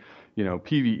 hey,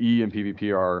 PvE and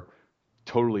PvP are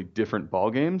totally different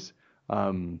ball games,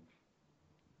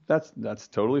 that's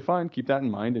totally fine. Keep that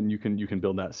in mind, and you can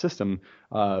build that system.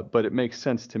 But it makes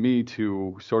sense to me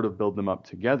to sort of build them up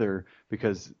together,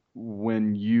 because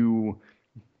when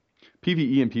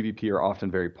PvE and PvP are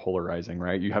often very polarizing,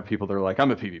 right? You have people that are like,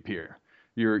 I'm a PvPer.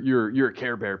 You're a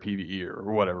Care Bear PvE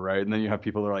or whatever, right? And then you have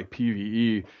people that are like,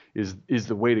 PvE is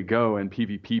the way to go, and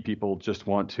PvP people just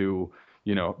want to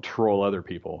troll other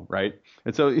people, right?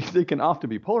 And so they can often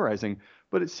be polarizing,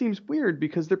 but it seems weird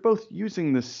because they're both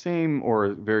using the same or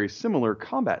very similar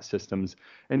combat systems.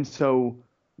 And so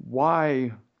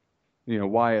why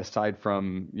aside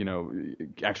from,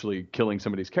 actually killing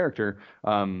somebody's character,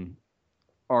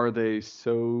 are they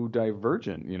so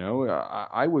divergent?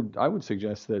 I would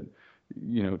suggest that,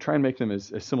 try and make them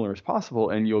as similar as possible,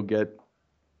 and you'll get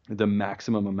the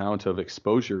maximum amount of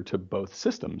exposure to both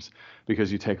systems,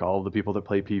 because you take all of the people that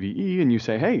play PvE and you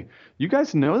say, hey, you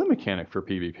guys know the mechanic for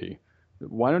PvP.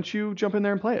 Why don't you jump in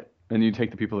there and play it? And you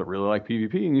take the people that really like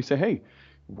PvP and you say, hey,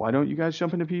 why don't you guys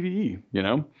jump into PvE? You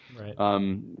know?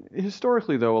 Right.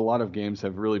 Historically, though, a lot of games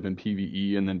have really been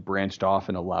PvE and then branched off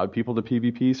and allowed people to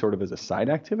PvP sort of as a side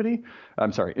activity.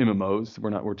 I'm sorry, MMOs.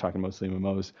 We're talking mostly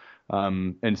MMOs.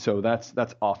 And so that's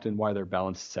often why they're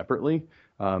balanced separately.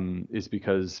 Is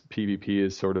because PvP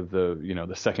is sort of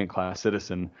the second class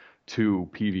citizen to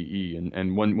PvE,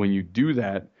 and when you do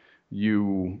that,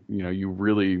 you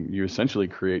essentially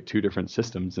create two different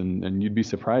systems, and you'd be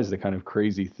surprised the kind of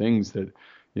crazy things that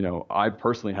I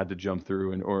personally had to jump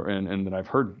through, and that I've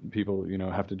heard people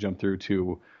have to jump through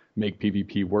to make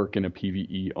PvP work in a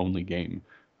PvE only game.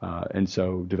 And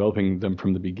so developing them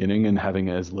from the beginning and having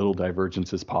as little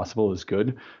divergence as possible is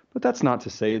good. But that's not to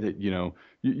say that,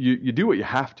 you do what you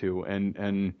have to,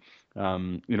 and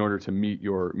in order to meet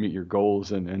your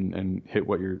goals and hit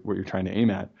what you're trying to aim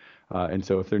at. And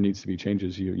so if there needs to be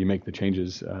changes, you make the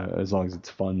changes, as long as it's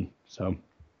fun. So.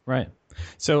 Right.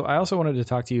 So I also wanted to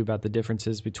talk to you about the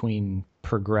differences between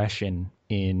progression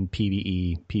in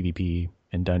PvE, PvP,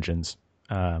 and dungeons.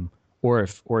 Or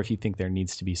if you think there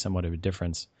needs to be somewhat of a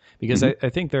difference, because I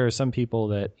think there are some people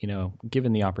that,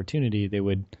 given the opportunity, they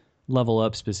would level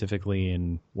up specifically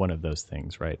in one of those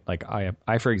things, right? Like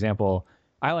I, for example,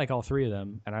 I like all three of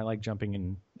them, and I like jumping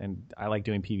in, and I like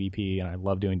doing PvP, and I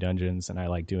love doing dungeons, and I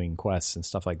like doing quests and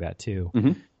stuff like that too.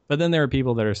 Mm-hmm. But then there are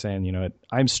people that are saying,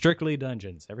 I'm strictly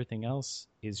dungeons. Everything else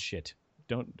is shit.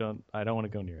 I don't want to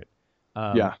go near it.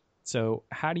 Yeah. So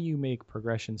how do you make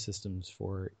progression systems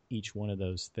for each one of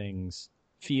those things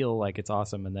feel like it's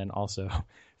awesome, and then also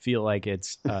feel like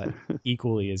it's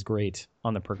equally as great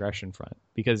on the progression front?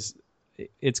 Because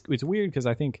it's weird, because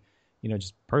I think,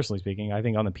 just personally speaking, I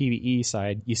think on the PvE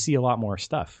side, you see a lot more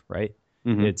stuff, right?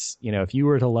 Mm-hmm. It's, if you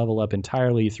were to level up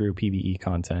entirely through PvE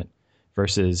content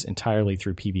versus entirely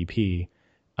through PvP,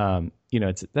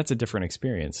 that's a different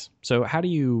experience. So how do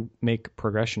you make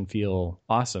progression feel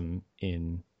awesome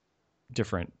in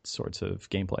different sorts of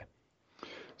gameplay?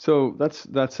 So that's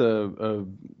a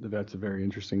very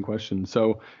interesting question.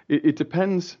 So it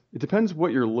depends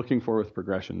what you're looking for with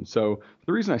progression. So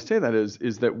the reason I say that is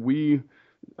that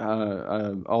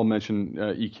I'll mention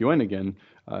EQN again.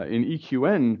 In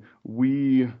EQN,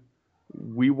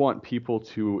 we want people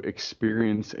to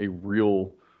experience a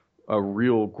real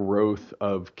growth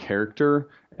of character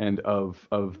and of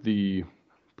the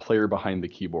player behind the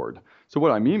keyboard. So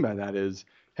what I mean by that is,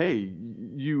 hey,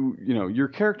 your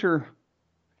character,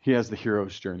 he has the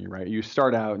hero's journey, right? You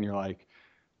start out and you're like,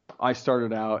 I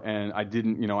started out and I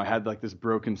didn't, I had like this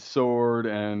broken sword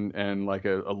and like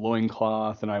a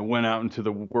loincloth, and I went out into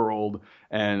the world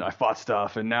and I fought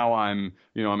stuff, and now I'm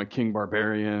a king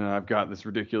barbarian, and I've got this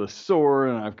ridiculous sword,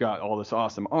 and I've got all this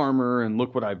awesome armor, and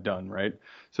look what I've done, right?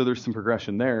 So there's some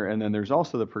progression there, and then there's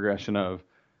also the progression of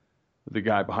the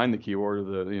guy behind the keyboard,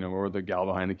 or or the gal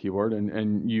behind the keyboard,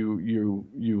 and you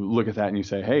look at that and you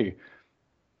say, hey,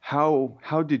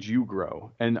 how did you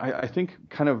grow? And I think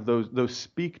kind of those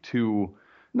speak to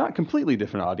not completely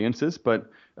different audiences, but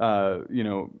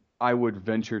I would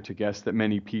venture to guess that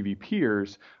many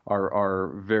PvPers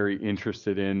are very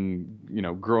interested in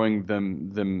growing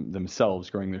themselves,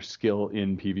 growing their skill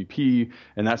in PvP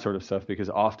and that sort of stuff, because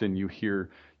often you hear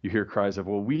cries of,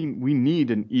 well, we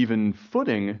need an even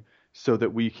footing so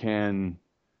that we can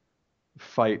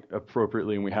fight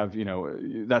appropriately, and we have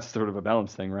that's sort of a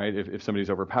balance thing, right? If somebody's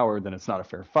overpowered, then it's not a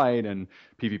fair fight, and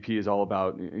PvP is all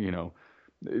about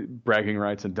bragging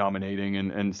rights and dominating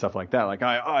and stuff like that. Like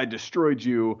I destroyed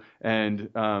you, and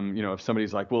if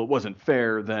somebody's like, well, it wasn't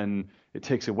fair, then it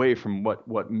takes away from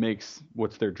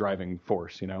what's their driving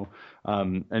force,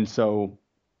 and so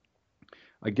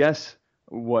I guess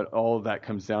what all of that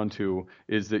comes down to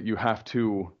is that you have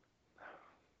to,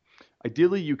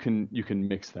 ideally you can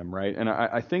mix them, right? And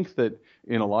I think that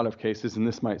in a lot of cases, and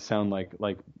this might sound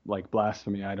like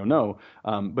blasphemy, I don't know,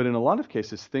 but in a lot of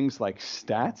cases, things like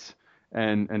stats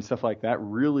and stuff like that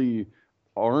really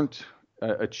aren't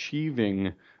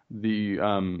achieving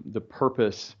the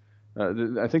purpose.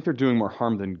 I think they're doing more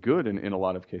harm than good in a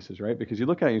lot of cases, right? Because you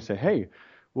look at it and you say, hey,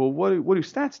 well, what do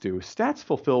stats do? Stats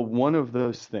fulfill one of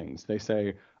those things. They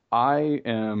say, I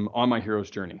am on my hero's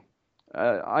journey.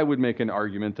 I would make an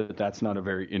argument that that's not a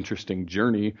very interesting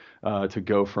journey to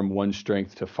go from 1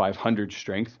 strength to 500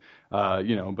 strength,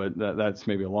 but that's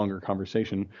maybe a longer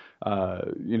conversation,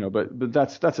 but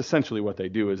that's essentially what they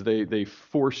do, is they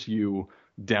force you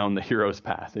down the hero's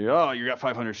path. You got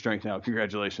 500 strength now.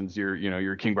 Congratulations,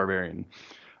 you're a king barbarian.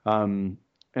 And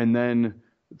then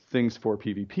things for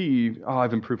PvP. Oh,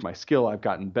 I've improved my skill. I've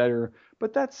gotten better.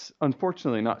 But that's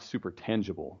unfortunately not super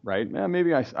tangible, right?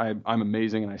 Maybe I'm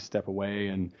amazing and I step away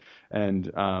and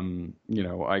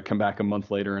I come back a month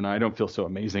later and I don't feel so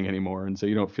amazing anymore. And so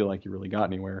you don't feel like you really got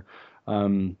anywhere.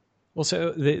 Well,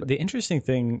 so the interesting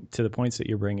thing to the points that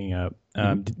you're bringing up,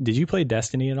 did you play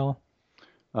Destiny at all?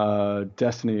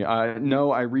 Destiny.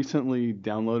 I recently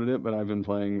downloaded it, but I've been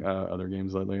playing other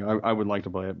games lately. I would like to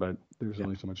play it, but there's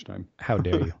only so much time. How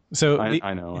dare you? So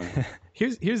I know.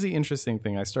 Here's the interesting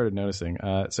thing I started noticing.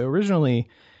 So originally,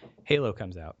 Halo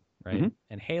comes out, right?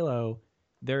 And Halo,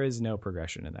 there is no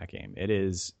progression in that game. It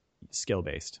is skill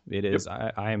based. It is.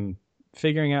 Yep. I'm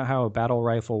figuring out how a battle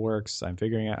rifle works. I'm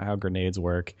figuring out how grenades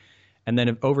work. And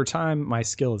then over time, my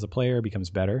skill as a player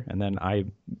becomes better. And then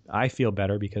I feel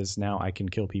better because now I can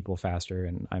kill people faster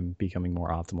and I'm becoming more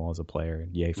optimal as a player.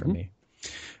 Yay for me.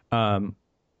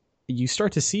 You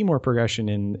start to see more progression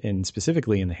in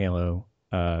specifically in the Halo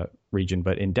region.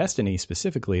 But in Destiny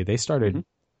specifically, they started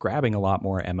grabbing a lot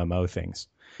more MMO things.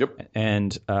 Yep.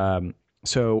 And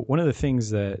so one of the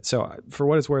things so for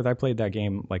what it's worth, I played that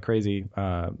game like crazy.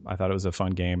 I thought it was a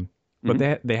fun game. But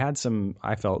they had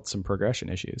I felt some progression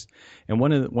issues, and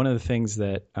one of the things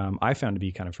that I found to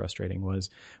be kind of frustrating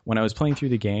was when I was playing through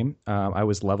the game, I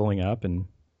was leveling up, and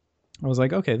I was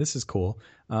like, okay, this is cool,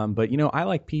 but I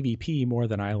like PvP more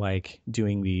than I like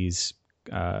doing these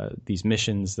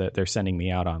missions that they're sending me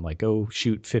out on, like go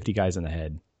shoot 50 guys in the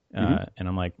head, and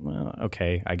I'm like, well,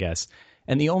 okay, I guess.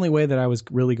 And the only way that I was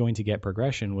really going to get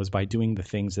progression was by doing the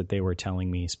things that they were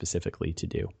telling me specifically to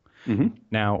do.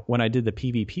 Now, when I did the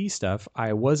PvP stuff,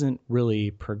 I wasn't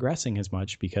really progressing as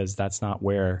much because that's not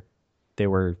where they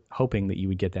were hoping that you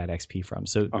would get that XP from.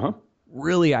 So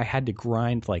really, I had to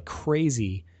grind like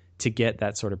crazy to get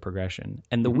that sort of progression.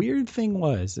 And the weird thing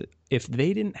was, if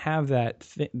they didn't have that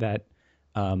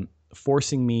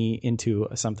forcing me into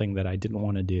something that I didn't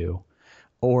want to do,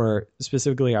 or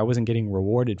specifically I wasn't getting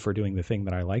rewarded for doing the thing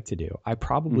that I like to do, I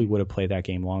probably would have played that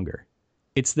game longer.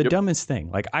 It's the dumbest thing.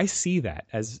 Like I see that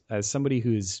as somebody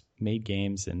who's made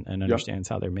games and understands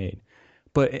how they're made.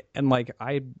 But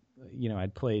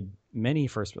I'd played many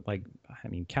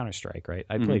Counter-Strike, right?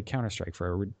 I played Counter-Strike for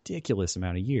a ridiculous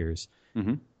amount of years.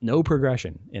 No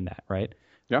progression in that, right?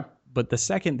 Yeah. But the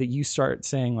second that you start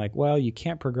saying like, well, you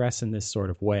can't progress in this sort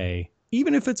of way,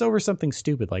 even if it's over something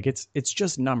stupid, like it's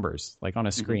just numbers like on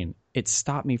a screen, it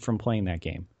stopped me from playing that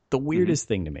game. The weirdest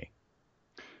thing to me.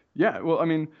 Yeah, well, I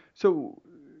mean, so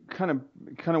kind of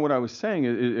what I was saying,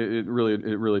 it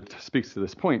really speaks to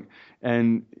this point,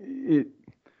 and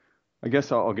I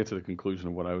guess I'll get to the conclusion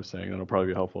of what I was saying. That'll probably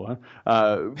be helpful,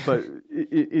 huh? But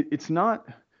it's not.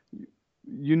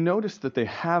 You notice that they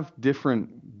have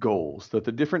different goals, that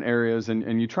the different areas,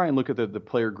 and you try and look at the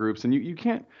player groups, and you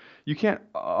can't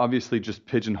obviously just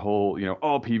pigeonhole,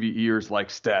 all PvEers like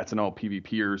stats and all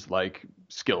PvPers like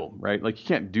skill, right? Like you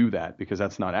can't do that because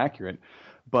that's not accurate.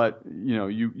 But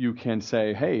you can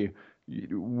say, hey,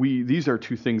 these are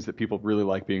two things that people really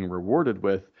like being rewarded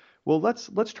with. Well,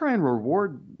 let's try and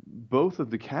reward both of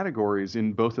the categories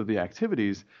in both of the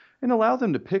activities and allow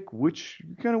them to pick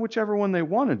whichever one they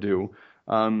want to do.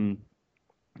 And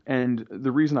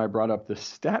the reason I brought up the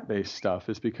stat-based stuff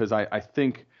is because I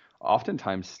think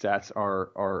oftentimes stats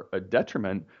are a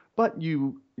detriment, but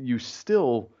you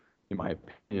still, in my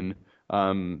opinion,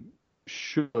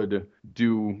 should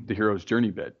do the hero's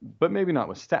journey bit, but maybe not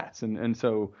with stats. And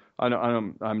so I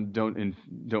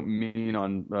don't mean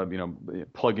on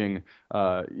plugging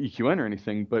EQN or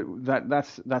anything, but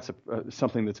that's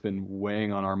something that's been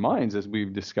weighing on our minds as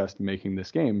we've discussed making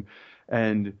this game.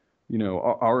 And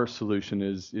our solution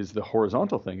is the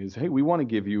horizontal thing. Is, hey, we want to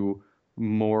give you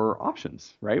more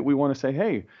options, right? We want to say,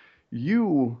 hey,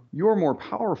 you're more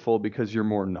powerful because you're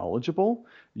more knowledgeable,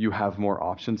 you have more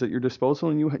options at your disposal,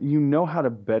 and you know how to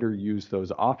better use those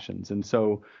options. And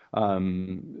so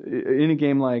in a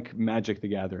game like Magic the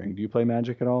Gathering, do you play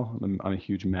Magic at all? I'm a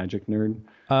huge Magic nerd.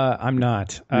 I'm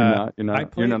not.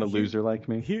 You're not a loser like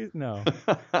me? No.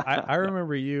 I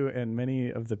remember you and many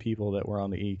of the people that were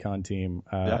on the econ team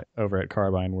over at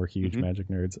Carbine were huge Magic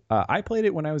nerds. I played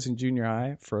it when I was in junior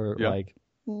high for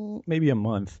maybe a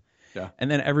month. Yeah.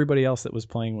 And then everybody else that was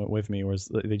playing with me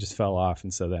they just fell off,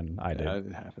 and so then I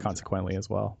did consequently as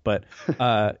well. But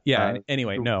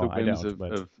anyway, no, I don't.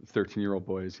 Of 13-year-old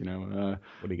boys, What are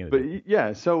you gonna do? But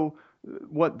yeah, so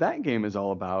what that game is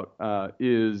all about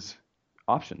is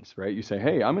options, right? You say,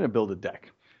 hey, I'm going to build a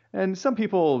deck. And some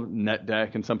people net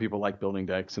deck, and some people like building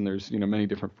decks, and there's many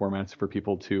different formats for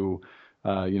people to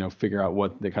figure out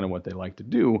what they like to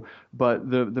do. But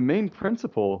the main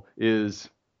principle is,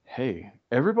 hey,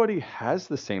 everybody has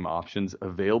the same options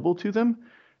available to them.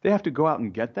 they have to go out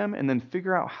and get them and then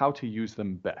figure out how to use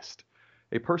them best.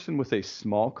 A person with a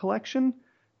small collection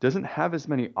doesn't have as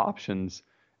many options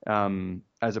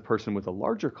as a person with a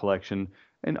larger collection,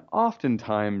 and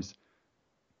oftentimes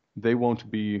they won't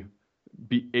be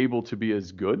able to be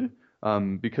as good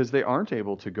because they aren't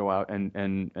able to go out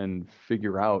and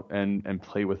figure out and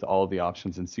play with all of the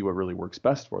options and see what really works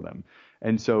best for them.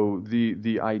 And so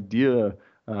the idea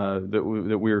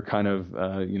that we're kind of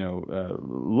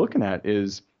looking at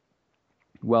is,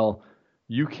 well,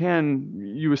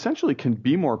 you essentially can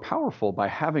be more powerful by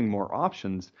having more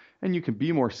options, and you can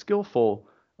be more skillful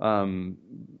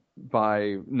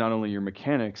by not only your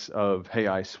mechanics of, hey,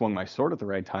 I swung my sword at the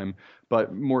right time,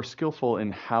 but more skillful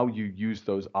in how you use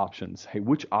those options. Hey,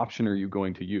 which option are you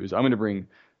going to use? I'm going to bring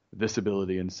this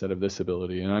ability instead of this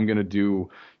ability, and I'm going to do,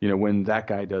 when that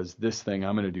guy does this thing,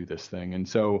 I'm going to do this thing. And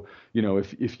so,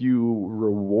 if you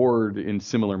reward in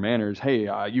similar manners, hey,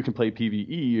 you can play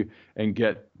PvE and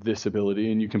get this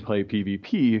ability, and you can play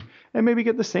PvP and maybe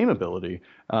get the same ability,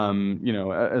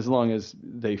 as long as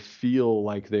they feel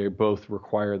like they both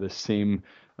require the same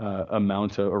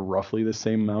amount of, or roughly the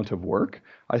same amount of work,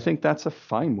 I think that's a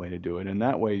fine way to do it. And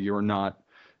that way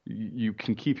you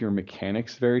can keep your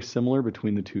mechanics very similar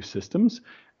between the two systems,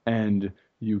 and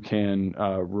you can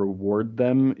reward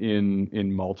them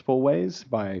in multiple ways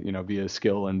by via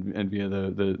skill and via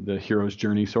the hero's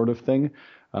journey sort of thing,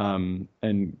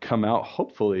 and come out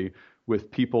hopefully with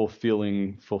people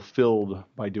feeling fulfilled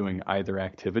by doing either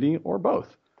activity or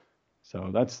both.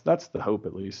 So that's the hope,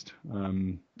 at least.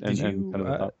 And kind of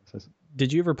the thought process.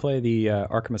 Did you ever play the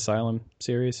Arkham Asylum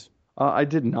series? I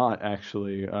did not,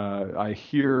 actually. I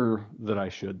hear that I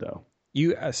should, though.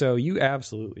 You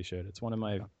absolutely should. It's one of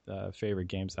my favorite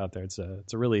games out there. It's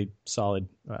a really solid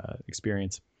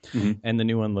experience, and the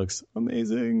new one looks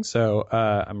amazing. So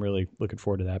I'm really looking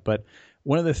forward to that. But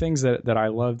one of the things that I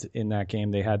loved in that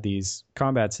game, they had these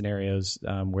combat scenarios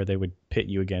where they would pit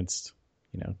you against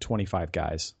 25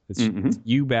 guys. It's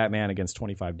you, Batman, against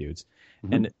 25 dudes.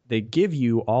 And they give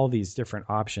you all these different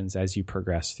options as you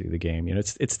progress through the game.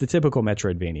 It's the typical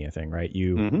Metroidvania thing, right?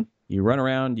 You run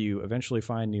around, you eventually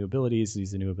find new abilities.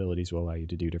 These new abilities will allow you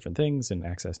to do different things and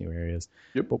access new areas.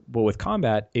 Yep. But with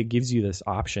combat, it gives you this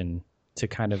option to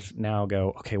kind of now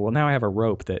go, okay, well, now I have a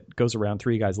rope that goes around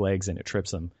 3 guys' legs and it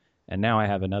trips them. And now I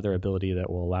have another ability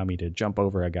that will allow me to jump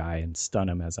over a guy and stun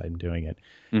him as I'm doing it.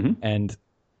 And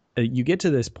you get to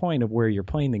this point of where you're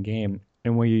playing the game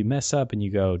and where you mess up and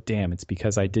you go, damn, it's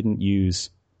because I didn't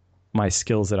use my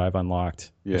skills that I've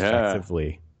unlocked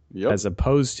effectively, as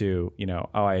opposed to,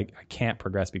 I can't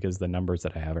progress because the numbers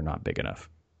that I have are not big enough.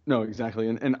 No, exactly.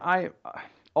 And I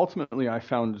ultimately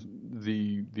found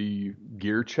the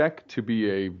gear check to be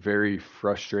a very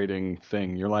frustrating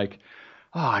thing. You're like,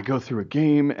 I go through a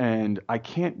game and I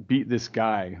can't beat this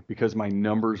guy because my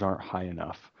numbers aren't high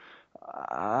enough.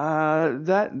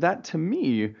 That to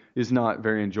me is not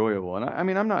very enjoyable. And I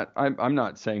mean, I'm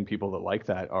not saying people that like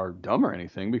that are dumb or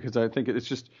anything, because I think it's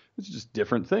just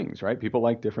different things, right? People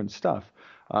like different stuff.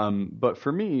 But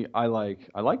for me, I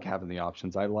like having the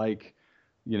options. I like,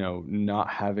 not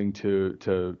having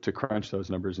to crunch those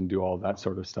numbers and do all that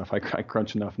sort of stuff. I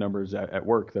crunch enough numbers at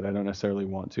work that I don't necessarily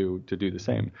want to do the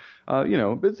same. But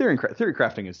theory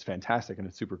crafting is fantastic and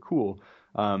it's super cool.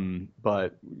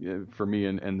 But for me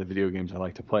and the video games I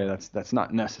like to play, that's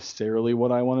not necessarily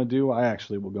what I want to do. I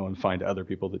actually will go and find other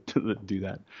people that do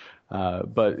that.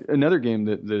 But another game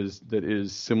that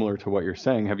is similar to what you're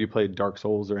saying. Have you played Dark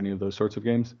Souls or any of those sorts of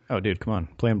games? Oh, dude, come on,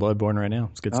 playing Bloodborne right now.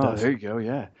 It's good stuff. Oh, there you go.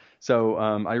 Yeah. So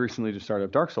I recently just started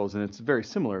up Dark Souls, and it's very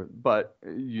similar. But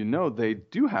they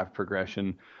do have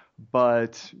progression,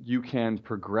 but you can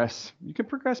progress. You can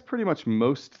progress pretty much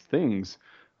most things.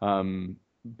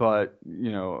 But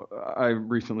I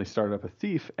recently started up a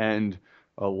Thief, and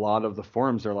a lot of the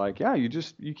forums are like, yeah, you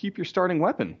keep your starting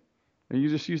weapon, and you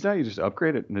just use that. You just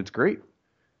upgrade it, and it's great.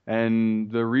 And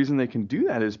the reason they can do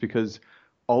that is because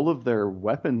all of their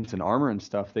weapons and armor and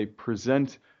stuff, they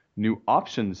present new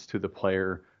options to the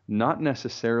player, not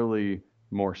necessarily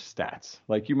more stats.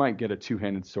 Like you might get a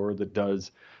 2-handed sword that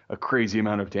does a crazy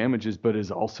amount of damages, but is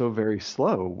also very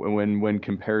slow when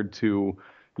compared to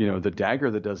the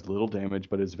dagger that does little damage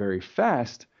but is very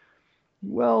fast.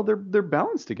 Well, they're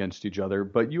balanced against each other,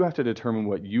 but you have to determine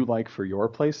what you like for your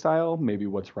play style, maybe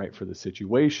what's right for the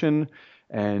situation.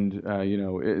 And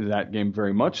that game,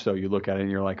 very much so, you look at it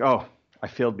and you're like, oh, I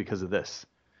failed because of this.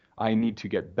 I need to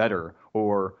get better,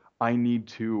 or I need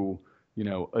to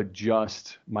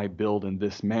adjust my build in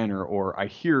this manner, or I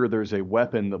hear there's a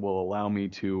weapon that will allow me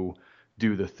to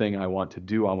do the thing I want to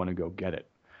do. I want to go get it.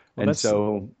 Well, And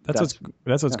so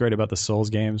that's what's great about the Souls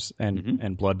games mm-hmm.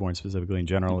 and Bloodborne specifically in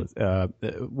general,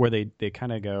 where they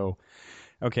kind of go,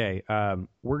 okay,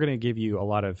 we're going to give you a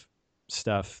lot of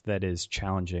stuff that is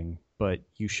challenging, but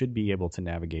you should be able to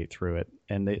navigate through it.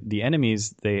 And the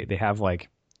enemies, they have like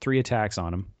 3 attacks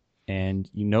on them, and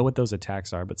you know what those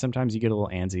attacks are, but sometimes you get a little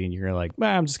antsy and you're like,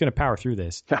 well, I'm just going to power through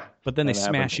this. But then they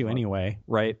smash you anyway,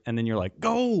 right? And then you're like,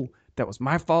 go, that was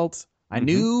my fault. I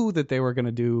knew that they were going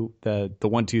to do the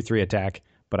 1, 2, 3 attack,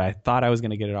 but I thought I was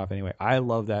going to get it off anyway. I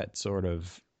love that sort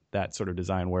of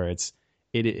design where it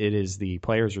is the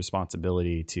player's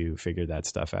responsibility to figure that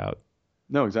stuff out.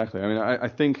 No, exactly. I mean, I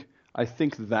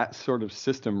think that sort of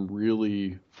system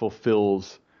really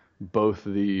fulfills both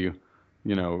the,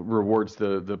 rewards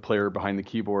the player behind the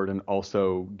keyboard and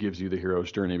also gives you the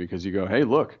hero's journey, because you go, hey,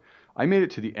 look, I made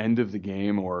it to the end of the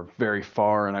game or very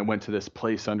far, and I went to this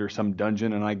place under some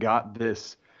dungeon and I got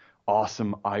this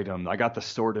awesome item. I got the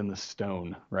sword in the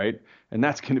stone, right? And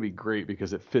that's going to be great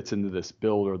because it fits into this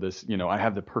build, or this, I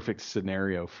have the perfect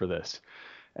scenario for this.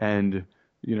 And,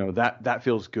 that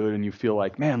feels good. And you feel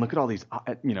like, man, look at all these,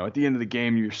 at the end of the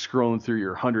game, you're scrolling through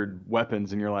your 100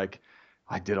 weapons and you're like,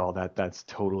 I did all that. That's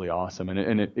totally awesome.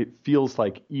 And it feels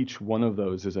like each one of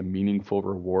those is a meaningful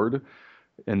reward.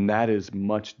 And that is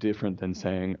much different than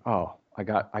saying, oh, I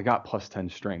got plus 10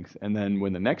 strength. And then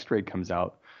when the next raid comes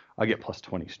out, I get plus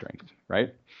 20 strength,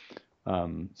 right?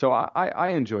 So I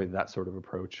enjoy that sort of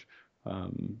approach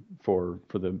for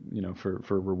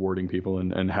rewarding people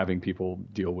and having people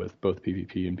deal with both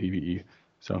PvP and PvE.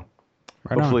 So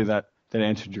hopefully that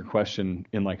answered your question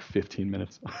in like 15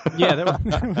 minutes. Yeah,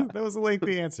 that was a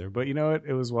lengthy answer, but you know what?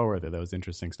 It was well worth it. That was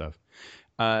interesting stuff.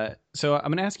 So I'm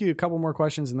going to ask you a couple more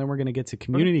questions, and then we're going to get to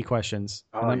community questions.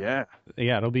 Oh, yeah.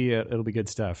 Yeah, it'll be good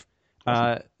stuff.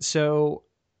 Awesome. So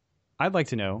I'd like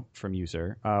to know from you,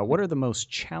 sir, what are the most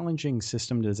challenging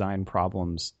system design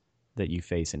problems that you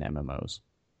face in MMOs?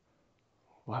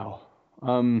 Wow.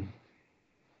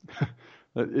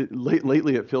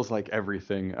 Lately, it feels like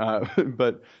everything.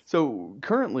 But so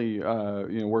currently,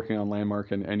 working on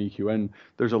Landmark and EQN,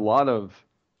 there's a lot of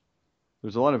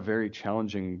very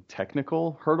challenging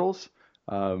technical hurdles.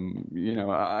 I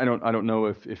don't know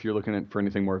if you're looking for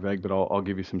anything more vague, but I'll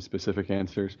give you some specific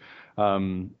answers.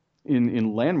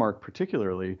 In Landmark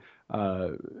particularly,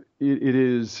 it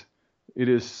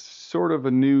is sort of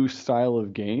a new style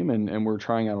of game, and we're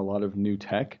trying out a lot of new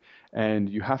tech, and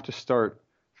you have to start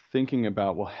thinking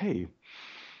about, well, hey,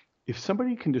 if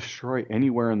somebody can destroy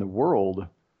anywhere in the world,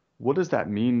 what does that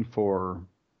mean for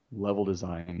level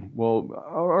design? Well,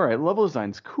 all right, level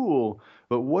design's cool,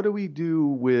 but what do we do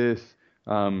with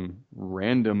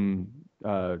random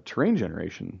terrain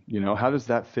generation? How does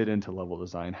that fit into level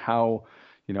design? How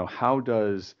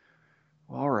does,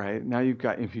 all right, now you've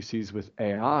got NPCs with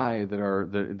AI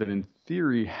that in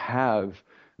theory have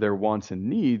their wants and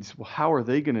needs. Well, how are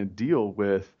they going to deal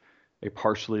with a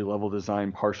partially level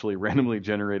designed, partially randomly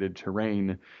generated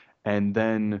terrain? And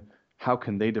then how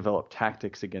can they develop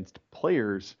tactics against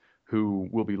players who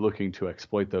will be looking to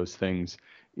exploit those things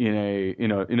in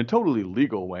a totally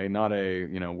legal way, not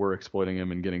we're exploiting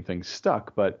them and getting things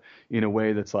stuck, but in a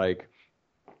way that's like,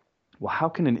 well, how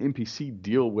can an NPC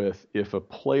deal with if a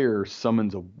player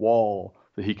summons a wall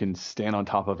that he can stand on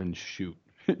top of and shoot?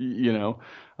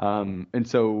 And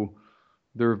so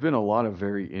there have been a lot of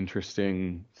very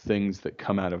interesting things that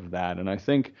come out of that. And I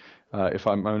think if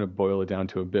I'm going to boil it down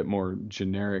to a bit more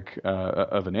generic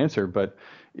of an answer, but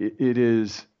it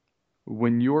is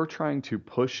when you're trying to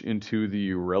push into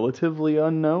the relatively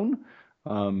unknown,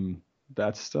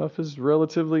 that stuff is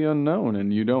relatively unknown,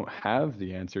 and you don't have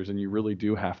the answers, and you really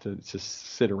do have to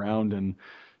just sit around and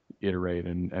iterate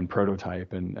and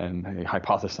prototype and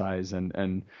hypothesize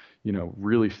and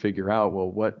really figure out,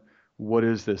 well, what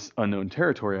is this unknown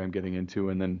territory I'm getting into?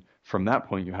 And then from that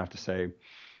point, you have to say,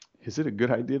 is it a good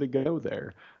idea to go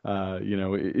there?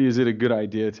 Is it a good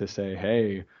idea to say,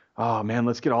 hey, oh man,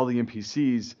 let's get all the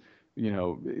NPCs,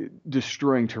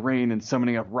 destroying terrain and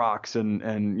summoning up rocks and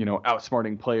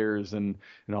outsmarting players and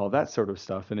all that sort of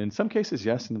stuff. And in some cases,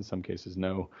 yes, and in some cases,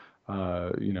 no.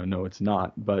 No, it's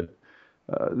not. But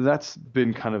that's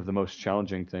been kind of the most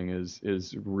challenging thing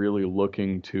is really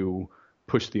looking to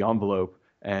push the envelope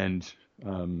and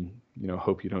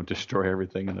hope you don't destroy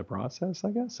everything in the process,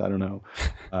 I guess. I don't know.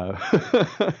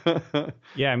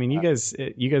 Yeah, I mean, you guys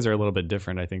are a little bit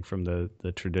different, I think, from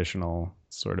the traditional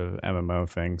sort of MMO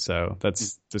thing. So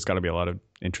that's just got to be a lot of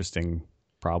interesting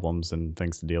problems and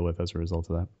things to deal with as a result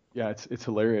of that. Yeah, it's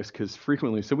hilarious because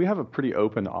frequently, so we have a pretty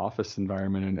open office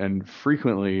environment, and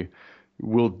frequently,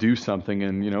 we'll do something,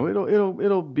 and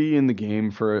it'll be in the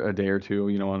game for a day or two,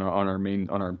 on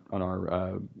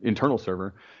our internal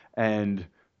server, and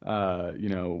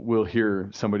we'll hear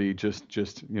somebody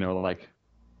just like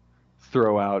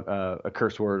throw out a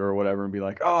curse word or whatever and be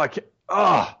like, oh, I can't,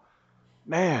 oh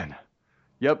man,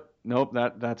 yep, nope,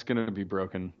 that's gonna be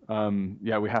broken.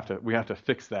 Yeah, we have to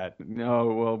fix that.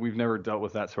 No, well, we've never dealt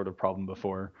with that sort of problem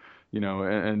before,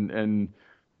 and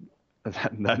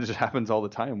that just happens all the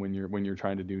time when you're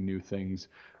trying to do new things.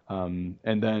 And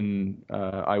then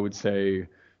I would say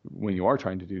when you are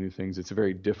trying to do new things, it's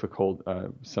very difficult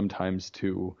sometimes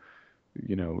to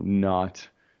not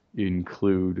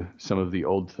include some of the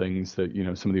old things that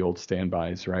some of the old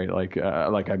standbys, right? Like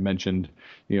I mentioned,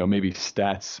 maybe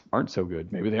stats aren't so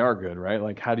good, maybe they are good, right?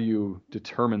 Like how do you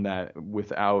determine that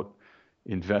without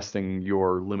investing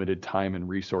your limited time and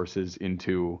resources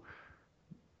into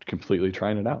completely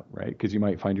trying it out, right? Because you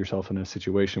might find yourself in a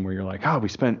situation where you're like, oh, we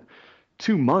spent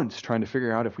 2 months trying to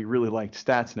figure out if we really liked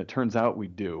stats, and it turns out we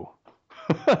do.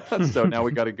 So now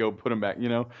we got to go put them back,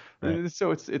 Right.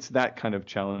 So it's that kind of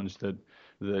challenge that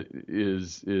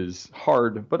is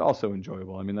hard, but also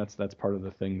enjoyable. I mean, that's part of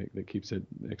the thing that keeps it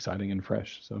exciting and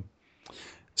fresh.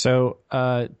 So,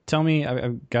 tell me,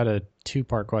 I've got a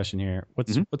two-part question here.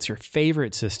 What's your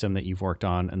favorite system that you've worked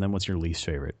on, and then what's your least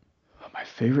favorite? My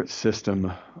favorite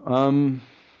system. Um,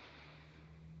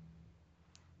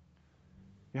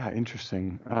 Yeah,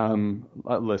 interesting.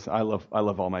 Listen, I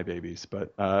love all my babies,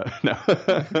 but no,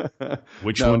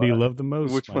 Which no. one do you love the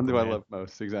most, Which one Michael do I Mann? love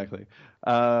most? Exactly.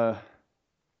 Uh,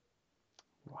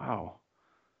 wow,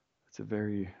 that's a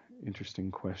very interesting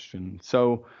question.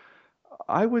 So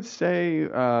I would say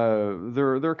there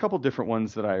are a couple different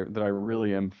ones that I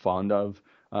really am fond of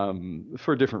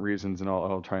for different reasons, and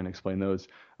I'll try and explain those.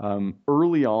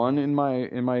 Early on in my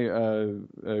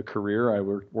career, I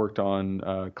worked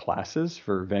on classes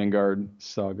for Vanguard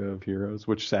Saga of Heroes,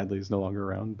 which sadly is no longer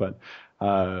around. But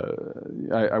uh,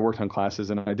 I worked on classes,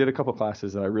 and I did a couple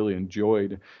classes that I really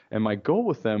enjoyed, and my goal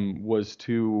with them was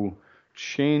to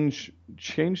change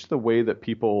the way that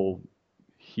people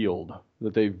healed,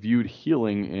 that they viewed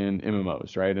healing in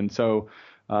MMOs, right? And so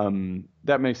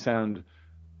that may sound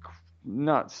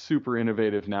not super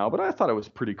innovative now, but I thought it was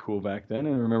pretty cool back then.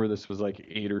 And I remember this was like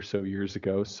 8 or so years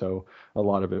ago, so a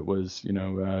lot of it was,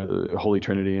 Holy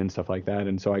Trinity and stuff like that.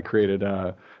 And so I created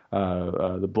the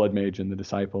Blood Mage and the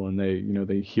Disciple, and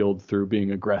they healed through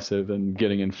being aggressive and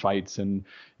getting in fights and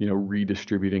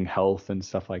redistributing health and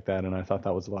stuff like that. And I thought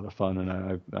that was a lot of fun.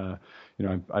 And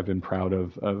I've been proud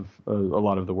of a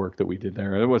lot of the work that we did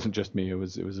there. It wasn't just me; it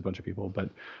was a bunch of people,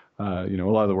 but a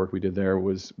lot of the work we did there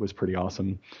was pretty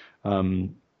awesome.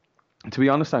 Um, to be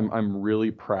honest, I'm really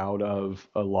proud of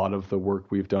a lot of the work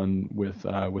we've done with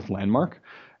Landmark,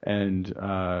 and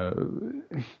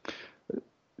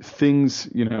things,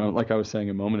 like I was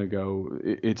saying a moment ago,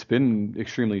 it's been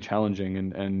extremely challenging,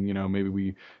 and maybe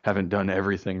we haven't done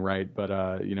everything right, but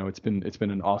it's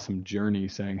been an awesome journey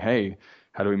saying, hey,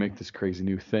 how do we make this crazy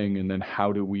new thing, and then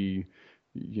how do we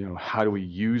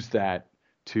use that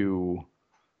to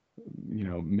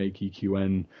make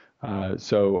EQN.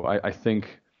 So I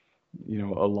think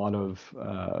a lot of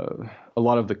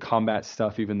the combat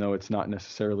stuff, even though it's not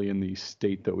necessarily in the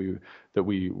state that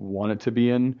we want it to be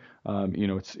in,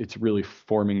 it's really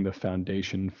forming the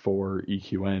foundation for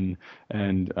EQN,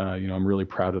 and I'm really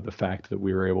proud of the fact that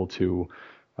we were able to.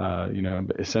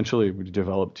 Essentially, we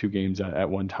developed two games at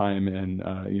one time, and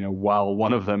while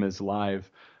one of them is live,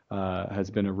 has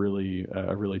been a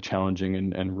really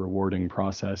challenging and rewarding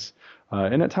process.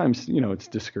 And at times, it's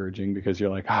discouraging because you're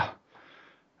like,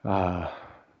 uh,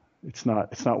 it's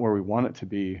not where we want it to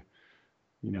be.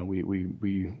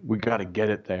 We got to get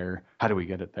it there. How do we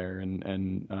get it there?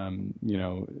 And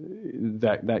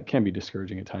that can be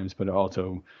discouraging at times, but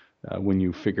also when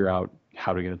you figure out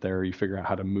how to get it there, you figure out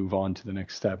how to move on to the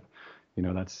next step.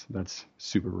 That's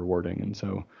super rewarding. And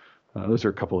so those are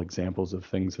a couple examples of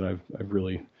things that I've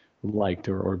really liked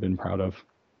or been proud of.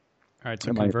 All right. So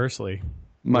And conversely,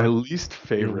 my what least your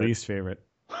favorite. least favorite?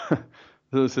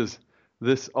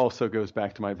 This also goes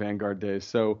back to my Vanguard days.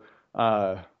 So,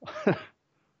 man,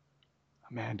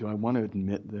 do I want to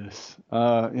admit this?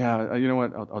 Yeah, you know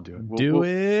what? I'll do it. We'll Do we'll we'll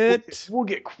get, it. we'll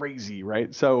get crazy,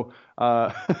 right? So,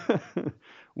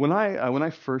 when I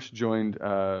first joined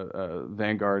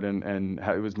Vanguard, and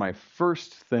it was my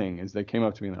first thing, is they came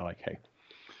up to me and they're like, "Hey,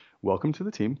 welcome to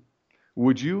the team.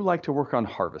 Would you like to work on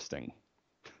harvesting?"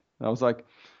 And I was like,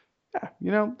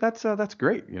 "Yeah, that's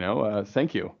great.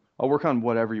 Thank you. I'll work on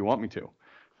whatever you want me to."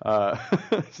 Uh,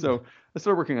 so I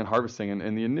started working on harvesting,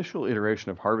 and the initial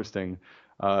iteration of harvesting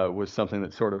was something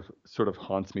that sort of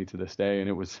haunts me to this day, and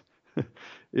it was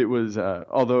it was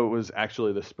although it was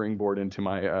actually the springboard into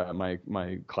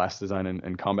my class design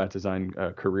and combat design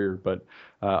career, but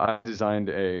I designed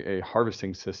a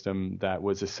harvesting system that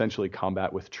was essentially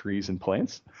combat with trees and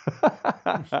plants.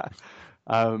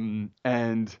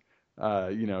 And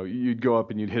you'd go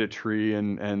up and you'd hit a tree,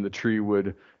 and the tree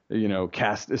would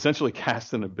essentially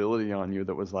cast an ability on you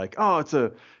that was like, oh,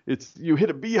 it's you hit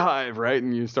a beehive, right?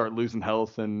 And you start losing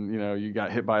health, and you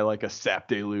got hit by like a sap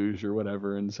deluge or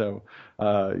whatever. And so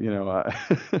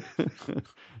the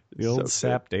old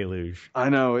sap deluge. I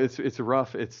know it's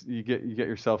rough. You get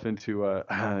yourself into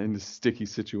sticky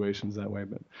situations that way,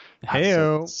 but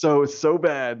so it's so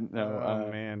bad. No,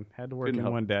 man, had to work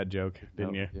in one dad joke,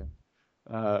 didn't you? Yeah.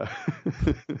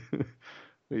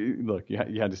 Look, you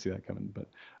had to see that coming, but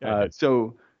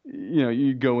so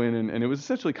you go in and it was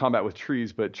essentially combat with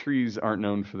trees, but trees aren't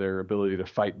known for their ability to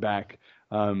fight back.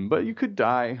 But you could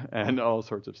die and all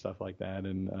sorts of stuff like that,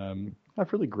 and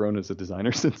I've really grown as a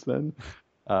designer since then.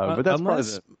 But that's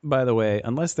by the way,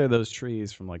 unless they're those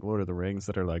trees from like Lord of the Rings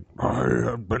that are like, I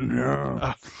have been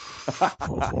here for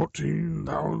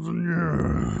 14,000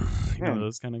 years.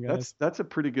 Those kind of guys. That's a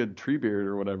pretty good tree beard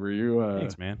or whatever.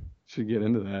 Thanks, man. Should get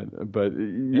into that. But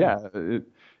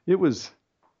it was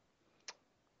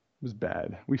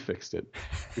bad. We fixed it.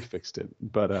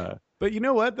 But you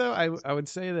know what though? I would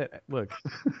say that, look,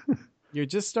 you're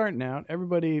just starting out.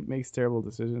 Everybody makes terrible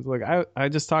decisions. Look, I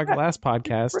just talked last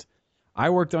podcast. I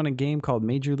worked on a game called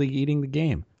Major League Eating the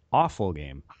Game. Awful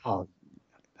game. Oh,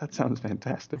 that sounds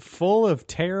fantastic. Full of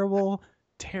terrible,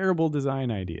 terrible design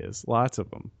ideas. Lots of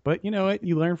them. But you know what?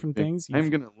 You learn from things. I'm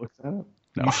going to look that up.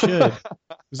 No. You should. It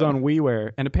was on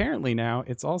WiiWare. And apparently now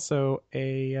it's also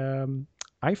a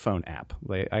iPhone app.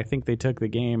 I think they took the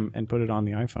game and put it on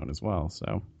the iPhone as well.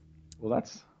 So, well,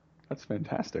 that's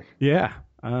fantastic. Yeah.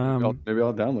 Maybe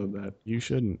I'll download that. You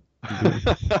shouldn't.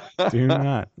 Do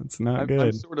not. It's not good.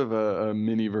 I'm sort of a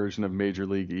mini version of Major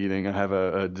League Eating. I have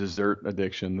a dessert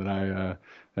addiction that I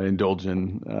indulge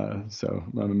in. So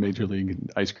I'm a Major League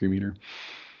ice cream eater.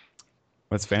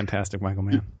 That's fantastic, Michael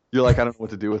Mann. You're like, I don't know what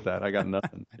to do with that. I got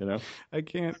nothing, I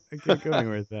can't go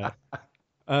anywhere with that.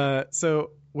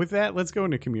 So with that, let's go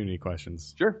into community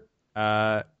questions. Sure.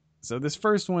 So this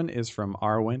first one is from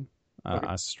Arwen,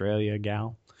 Australia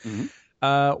gal. Mm-hmm.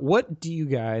 What do you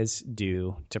guys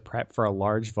do to prep for a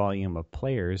large volume of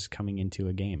players coming into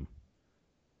a game?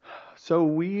 So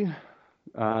we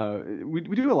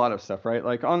do a lot of stuff, right?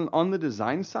 Like on the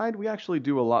design side, we actually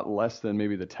do a lot less than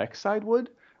maybe the tech side would,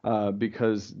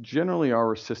 because generally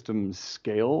our systems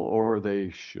scale, or they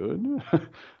should.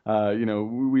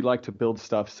 We like to build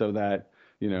stuff so that,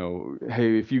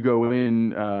 hey, if you go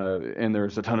in and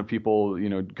there's a ton of people,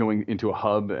 going into a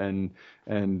hub, and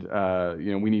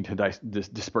we need to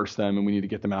disperse them, and we need to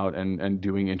get them out and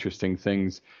doing interesting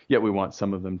things. Yet we want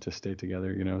some of them to stay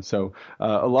together. So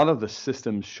a lot of the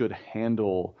systems should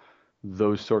handle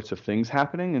those sorts of things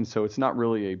happening, and so it's not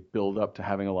really a build up to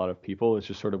having a lot of people. It's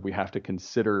just sort of we have to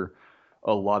consider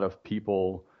a lot of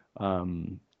people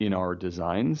in our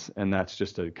designs, and that's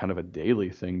just a kind of a daily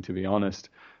thing, to be honest.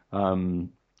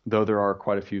 Though there are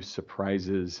quite a few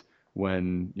surprises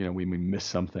when, we miss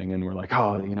something and we're like,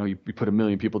 oh, you put 1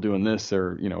 million people doing this,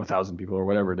 or, 1,000 people or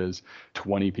whatever it is,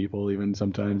 20 people even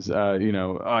sometimes,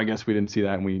 I guess we didn't see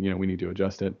that, and we need to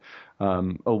adjust it. A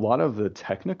lot of the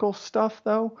technical stuff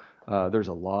though, there's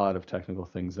a lot of technical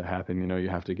things that happen. You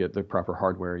have to get the proper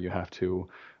hardware. You have to,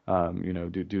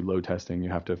 do load testing. You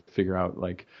have to figure out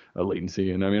like a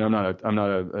latency. And I mean, I'm not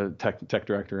a tech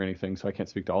director or anything, so I can't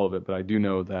speak to all of it, but I do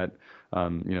know that,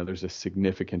 there's a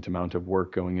significant amount of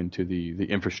work going into the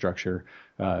infrastructure,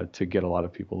 to get a lot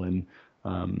of people in.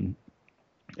 And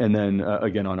then,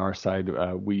 again, on our side,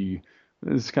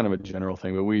 this is kind of a general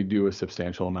thing, but we do a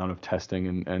substantial amount of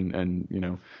testing and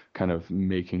kind of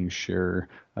making sure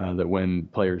that when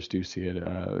players do see it,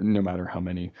 no matter how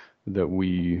many, that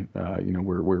we're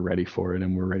ready for it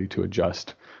and we're ready to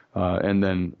adjust. And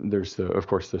then there's of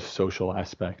course the social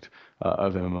aspect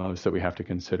of MMOs that we have to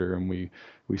consider, and we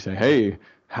say, hey,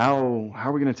 how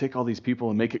are we going to take all these people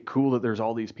and make it cool that there's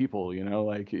all these people?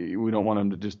 Like, we don't want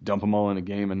them to just dump them all in a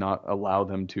game and not allow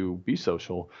them to be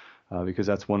social. Because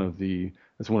that's one of the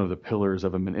pillars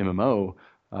of an MMO,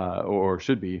 or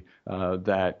should be,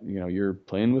 that you're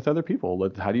playing with other people.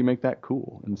 How do you make that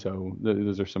cool? And so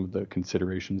those are some of the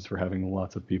considerations for having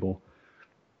lots of people.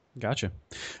 Gotcha.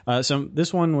 So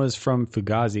this one was from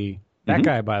Fugazi. That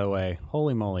guy, by the way,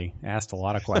 holy moly, asked a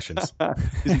lot of questions.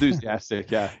 He's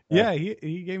enthusiastic, yeah. Yeah,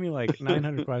 he gave me like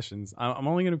 900 questions. I'm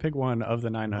only going to pick one of the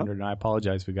 900, and I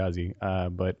apologize, Fugazi.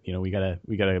 But we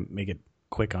gotta make it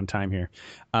quick on time here.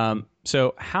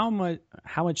 So how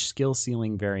much skill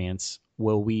ceiling variance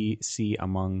will we see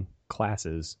among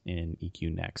classes in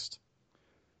EQ Next?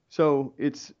 So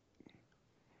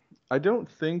I don't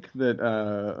think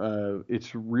that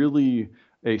it's really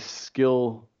a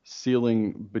skill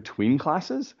ceiling between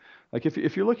classes. Like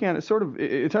if you're looking at it, sort of,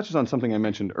 it touches on something I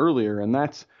mentioned earlier, and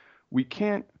that's we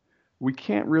can't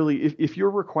really, if you're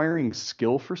requiring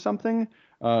skill for something,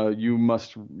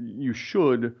 you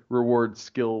should reward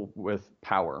skill with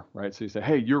power, right? So you say,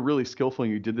 hey, you're really skillful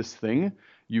and you did this thing,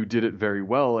 you did it very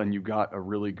well, and you got a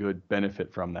really good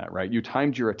benefit from that, right? You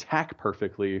timed your attack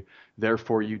perfectly,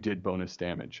 therefore you did bonus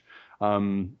damage.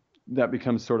 That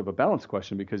becomes sort of a balance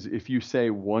question, because if you say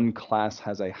one class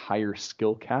has a higher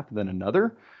skill cap than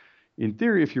another, in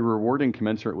theory, if you're rewarding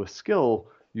commensurate with skill,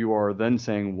 you are then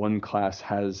saying one class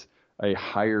has a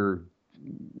higher,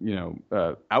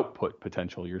 output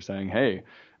potential. You're saying, hey,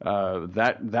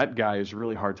 that guy is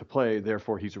really hard to play,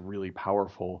 therefore he's really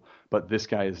powerful, but this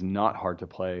guy is not hard to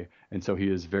play, and so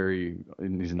he's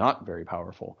not very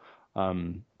powerful.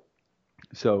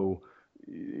 So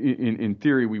in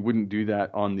theory, we wouldn't do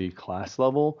that on the class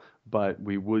level, but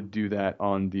we would do that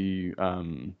on the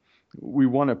we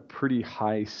want a pretty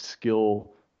high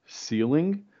skill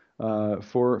ceiling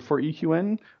for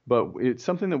EQN, but it's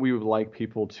something that we would like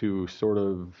people to sort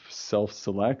of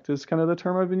self-select, is kind of the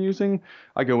term I've been using.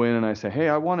 I go in and I say, hey,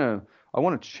 I want to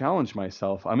challenge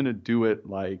myself. I'm going to do it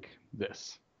like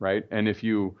this, right? And if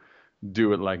you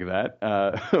do it like that,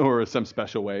 or some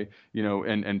special way,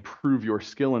 and prove your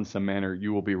skill in some manner,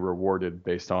 you will be rewarded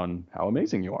based on how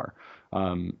amazing you are.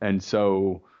 And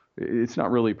so it's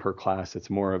not really per class; it's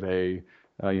more of a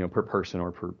per person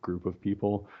or per group of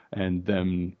people,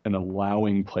 and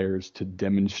allowing players to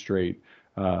demonstrate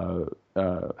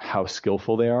how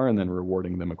skillful they are, and then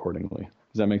rewarding them accordingly.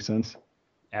 Does that make sense?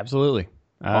 Absolutely.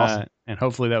 Awesome. And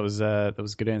hopefully that was a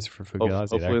good answer for Fugazi.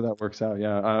 Hopefully that works out.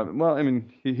 Yeah. Well, I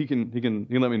mean, he can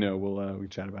let me know. We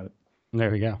chat about it. There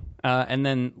we go. And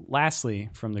then lastly,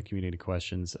 from the community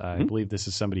questions, I believe this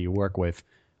is somebody you work with.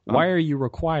 Why are you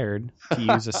required to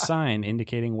use a sign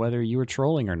indicating whether you are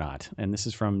trolling or not? And this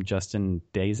is from Justin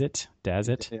Dazit.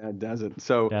 Yeah, Dazit.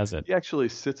 So Dazit. He actually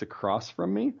sits across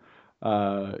from me,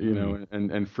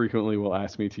 and frequently will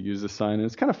ask me to use the sign. And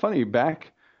it's kind of funny,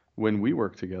 back when we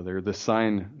worked together, the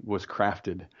sign was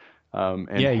crafted and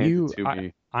handed to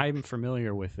me. I'm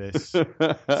familiar with this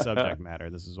subject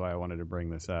matter. This is why I wanted to bring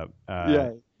this up.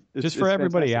 Just for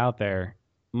everybody fantastic out there,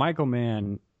 Michael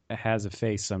Mann has a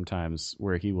face sometimes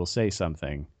where he will say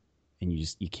something and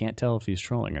you can't tell if he's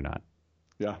trolling or not.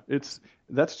 Yeah, that's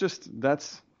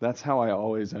how I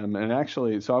always am. And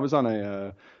actually, so I was on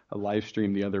a live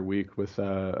stream the other week with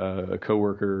a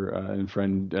coworker and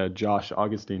friend, Josh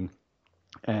Augustine,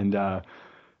 and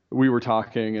we were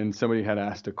talking, and somebody had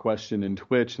asked a question in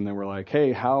Twitch, and they were like,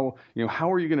 hey, how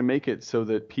are you going to make it so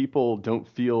that people don't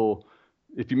feel,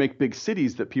 if you make big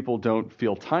cities, that people don't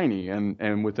feel tiny?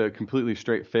 And with a completely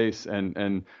straight face,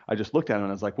 and I just looked at him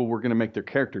and I was like, well, we're going to make their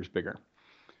characters bigger.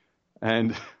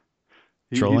 And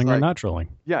trolling or not trolling?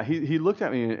 Yeah, he looked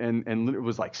at me and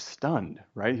was like stunned,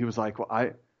 right? He was like,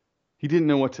 well, he didn't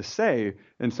know what to say,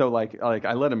 and so like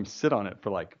I let him sit on it for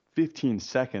like 15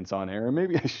 seconds on air.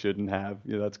 Maybe I shouldn't have.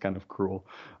 That's kind of cruel.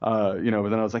 But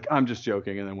then I was like, I'm just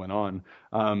joking, and then went on.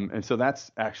 And so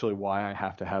that's actually why I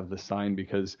have to have the sign,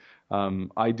 because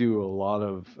I do a lot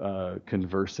of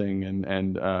conversing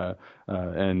and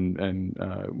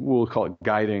we'll call it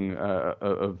guiding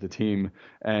of the team,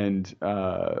 and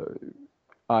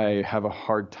I have a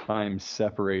hard time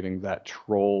separating that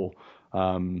troll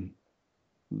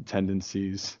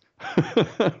tendencies.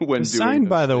 When the sign,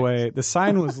 by the way, the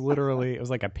sign was literally, it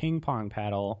was like a ping pong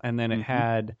paddle, and then it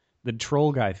had the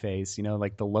troll guy face,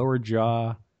 like the lower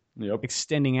jaw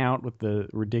extending out with the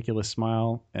ridiculous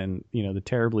smile, and the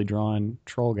terribly drawn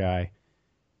troll guy,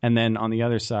 and then on the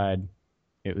other side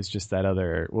it was just that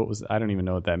other, I don't even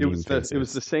know what that means. It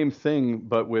was the same thing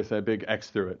but with a big X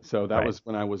through it. So that was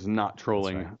when I was not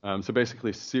trolling. Right. So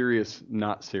basically serious,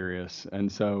 not serious,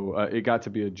 and so it got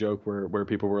to be a joke where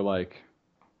people were like,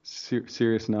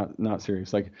 serious, not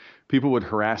serious. Like, people would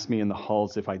harass me in the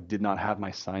halls if I did not have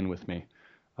my sign with me.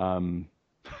 Well,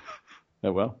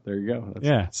 there you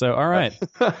go. So all right.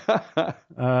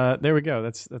 There we go.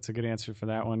 That's a good answer for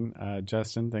that one.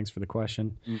 Justin, thanks for the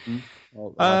question.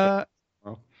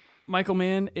 Michael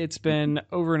Mann, it's been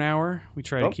over an hour. We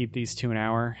try to keep these to an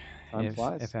hour,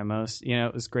 if at most.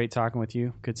 It was great talking with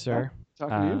you, good sir.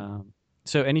 Talking to you.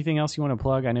 So anything else you want to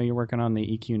plug? I know you're working on the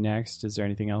EQ Next. Is there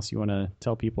anything else you want to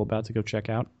tell people about to go check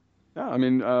out? Yeah, I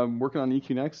mean, working on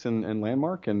EQ Next and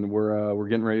Landmark, and we're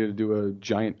getting ready to do a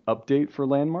giant update for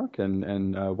Landmark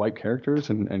and wipe characters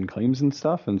and claims and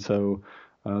stuff. And so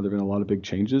there've been a lot of big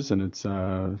changes, and it's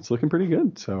looking pretty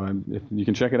good. So if you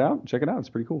can check it out, check it out. It's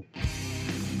pretty cool.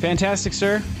 Fantastic,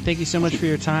 sir. Thank you so much for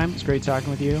your time. It's great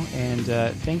talking with you. And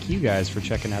thank you guys for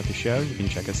checking out the show. You can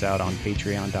check us out on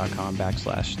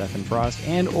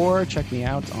patreon.com/StephenFrost or check me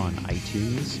out on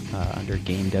iTunes under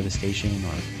Game Devastation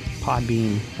or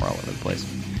Podbean. We're all over the place.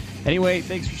 Anyway,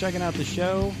 thanks for checking out the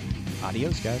show.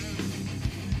 Adios, guys.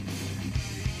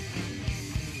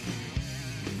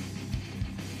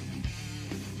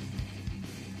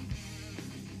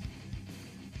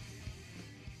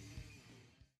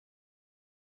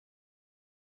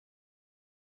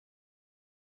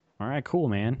 All right, cool,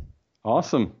 man.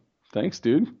 Awesome. Thanks,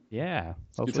 dude. Yeah.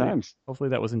 Good times. Hopefully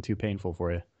that wasn't too painful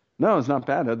for you. No, it's not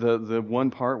bad. The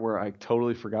one part where I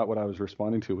totally forgot what I was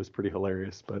responding to was pretty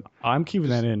hilarious. But I'm keeping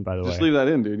that in, by the way. Just leave that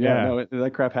in, dude. Yeah. No,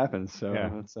 that crap happens. So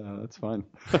that's fine.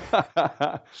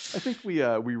 I think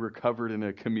we recovered in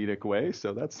a comedic way.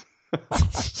 So that's.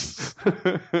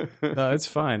 No, it's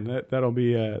fine. That'll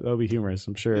be humorous.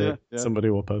 I'm sure somebody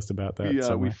will post about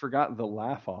that. We forgot the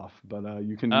laugh off, but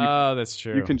you can. That's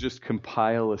true. You can just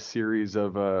compile a series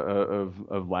of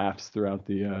laughs throughout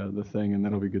the thing, and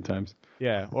that'll be good times.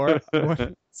 Yeah. Or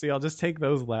see, I'll just take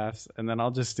those laughs, and then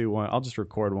I'll just do one. I'll just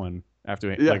record one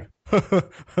after like,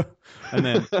 and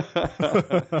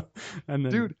then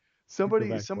dude,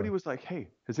 somebody was like, "Hey,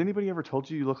 has anybody ever told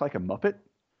you look like a Muppet?"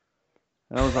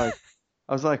 And I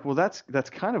was like, well, that's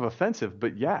kind of offensive,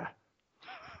 but yeah.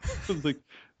 Like,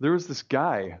 there was this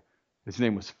guy, his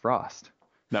name was Frost.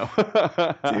 No,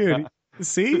 dude,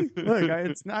 see, look,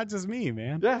 it's not just me,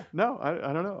 man. Yeah, no,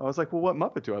 I don't know. I was like, well, what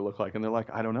Muppet do I look like? And they're like,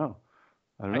 I don't know.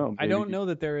 I don't know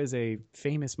that there is a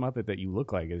famous Muppet that you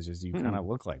look like. It's just you kind of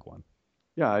look like one.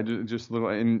 Yeah, I just look,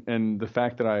 and the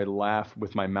fact that I laugh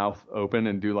with my mouth open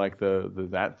and do like the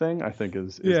that thing, I think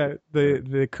is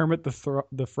the Kermit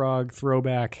the Frog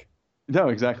throwback. No,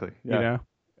 exactly. Yeah. You know,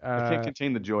 I can't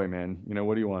contain the joy, man. You know,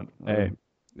 what do you want? Hey,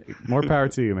 more power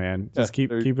to you, man. Just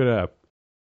keep it up.